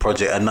short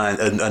project,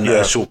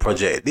 a short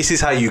project. This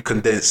is how you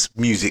condense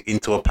music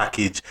into a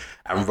package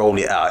and roll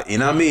it out. You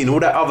know what I mean?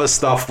 All that other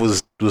stuff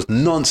was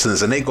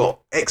nonsense, and they got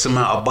X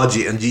amount of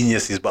budget and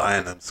geniuses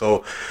behind them.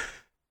 So,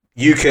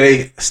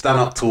 UK, stand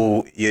up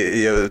tall,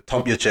 you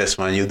top your chest,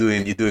 man. You're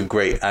doing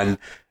great. And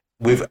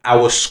with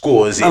our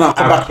scores, come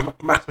back to me.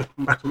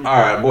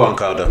 All right, go on,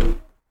 Calder.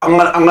 I'm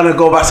gonna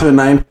go back to a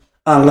 9.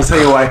 I'm gonna tell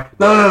you why.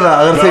 No.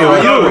 I'm gonna tell you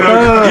why. No.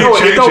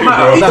 It don't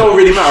matter. It don't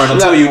really matter, and I'll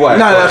tell you why.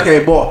 No,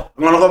 okay, but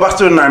I'm gonna go back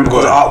to a 9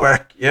 because of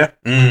artwork. Yeah.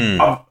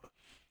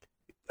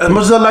 As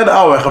much as I like the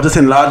artwork, I've just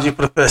enlarged it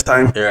for the first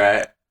time.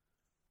 Right.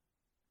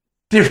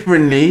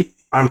 Differently,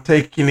 I'm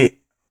taking it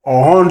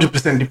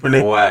 100%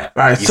 differently. Why?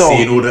 Right. You're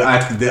seeing all the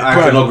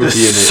iconography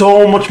in it.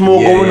 So much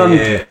more going on.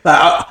 Yeah.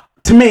 Like,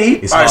 to me,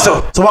 right,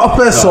 so what I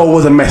first saw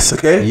was a mess.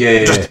 Okay.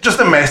 Yeah. Just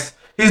a mess.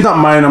 He's not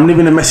mine. I'm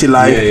living a messy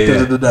life.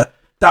 Yeah.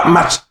 That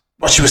matched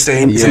what she was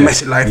saying. It's a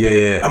messy life.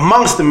 Yeah.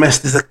 Amongst the mess,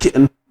 there's a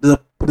kitten.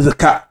 There's a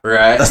cat.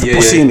 Right. That's the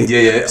pussy in it.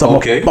 Yeah. So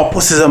okay. my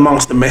pussy's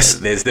amongst the mess.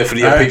 There's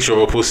definitely a picture of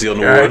a pussy on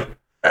the wall.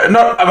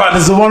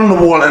 There's the one on the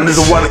wall and there's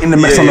the one in the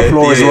mess on the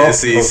floor as well. Yeah,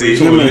 see,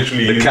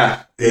 literally the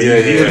cat.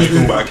 Yeah.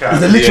 Talking about a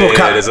cat. There's a literal cat.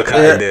 Yeah, there's a cat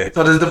in there.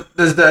 So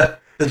there's the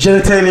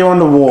genitalia on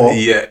the wall.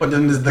 Yeah. But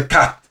then there's the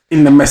cat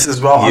in the mess as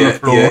well on the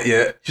floor.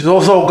 Yeah. She's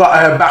also got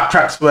her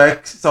backtracks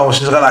work. So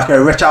she's got like a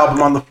Wretch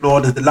album on the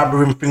floor. There's the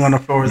Labyrinth thing on the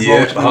floor as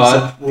well.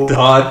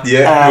 Hard.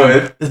 Yeah, go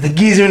ahead. There's the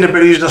geezer in the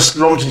bed who's just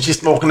slumped and she's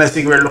smoking a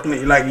cigarette looking at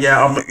you like, get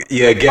out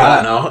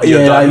now.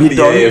 You're done.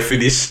 Yeah,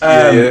 finish.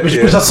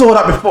 Which I saw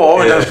that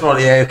before. And I just thought,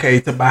 okay,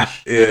 it's a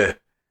bash. Yeah.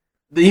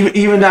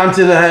 Even down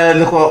to the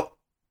little,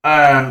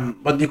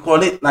 what do you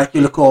call it? Like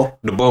you look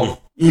the bomb.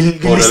 You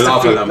list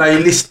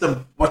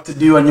what to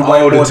do and you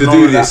whiteboard to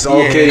do this.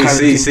 Okay,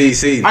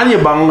 see. And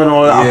your bang and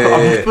all that.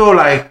 I feel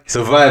like it's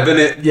a vibe,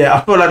 innit? Yeah,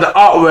 I feel like the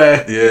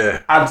artwork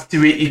adds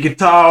to it. Your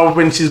guitar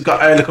when she's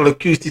got her little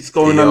acoustics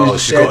going on.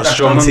 She's got a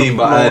strong team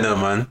behind her,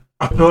 man.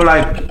 I feel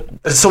like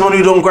as someone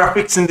who done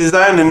graphics and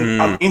design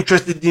and I'm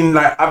interested in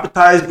like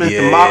advertisement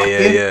and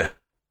marketing.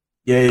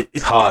 Yeah,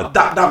 it's hard.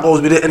 That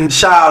goes with it. And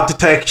shout out to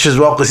Turkish as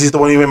well because he's the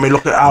one who made me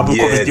look at album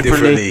covers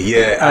differently.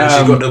 Yeah, and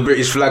she got the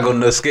British flag on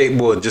the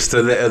skateboard just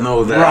to let her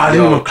know that. Right,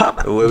 you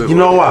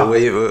know what?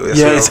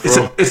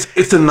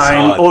 It's a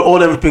 9. All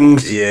them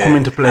things come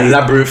into play. And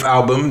Labyrinth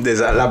album. There's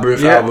that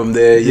Labyrinth album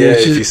there. Yeah,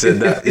 if you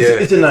said that.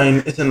 It's a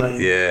 9. It's a 9.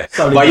 Yeah,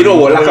 but you know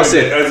what? Like I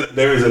said,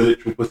 there is a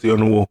literal pussy on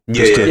the wall.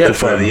 There's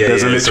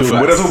a literal.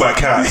 We're not talking about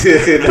cats.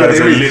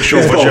 There's a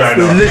literal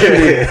vagina.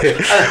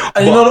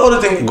 And you know the other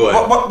thing.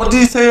 What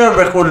did you say?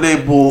 her record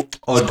label?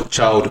 Odd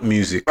Child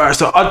Music. Right,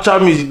 so Odd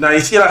Child Music. Now you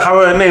see like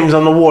how her name's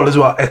on the wall as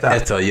well, Etta.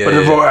 Etta, yeah.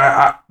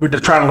 With, with the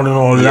triangle and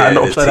all that, and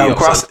the upside down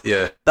cross.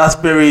 Yeah. That's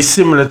very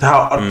similar to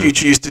how Odd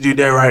Future used to do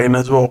their writing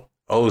as well.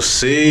 Oh,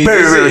 see,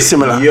 very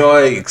similar.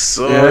 Yikes!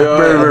 Oh, yeah,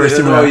 very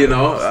similar. You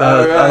know, so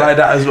I like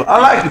that as well. I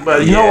like it,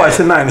 but you know what? It's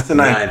a 9. It's a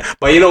 9.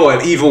 But you know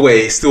what? Either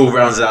way, it still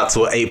rounds out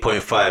to an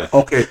 8.5.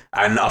 Okay.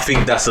 And I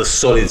think that's a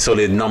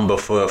solid number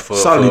for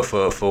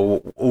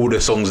all the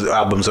songs,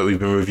 albums that we've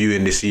been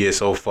reviewing this year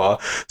so far.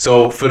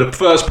 So for the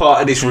first part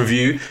of this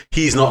review,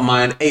 He's Not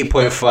Mine,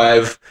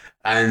 8.5.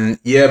 And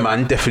yeah,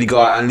 man, definitely go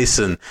out and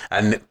listen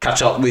and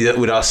catch up with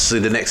us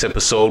in the next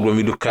episode when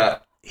we look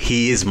at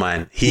He Is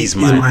Mine. He's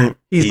Mine.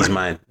 He's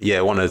mine. Yeah,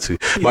 1 or 2.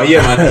 But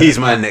yeah, man, He's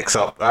Mine next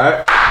up. All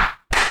right.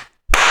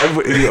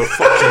 Everybody,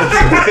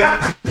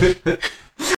 fucking.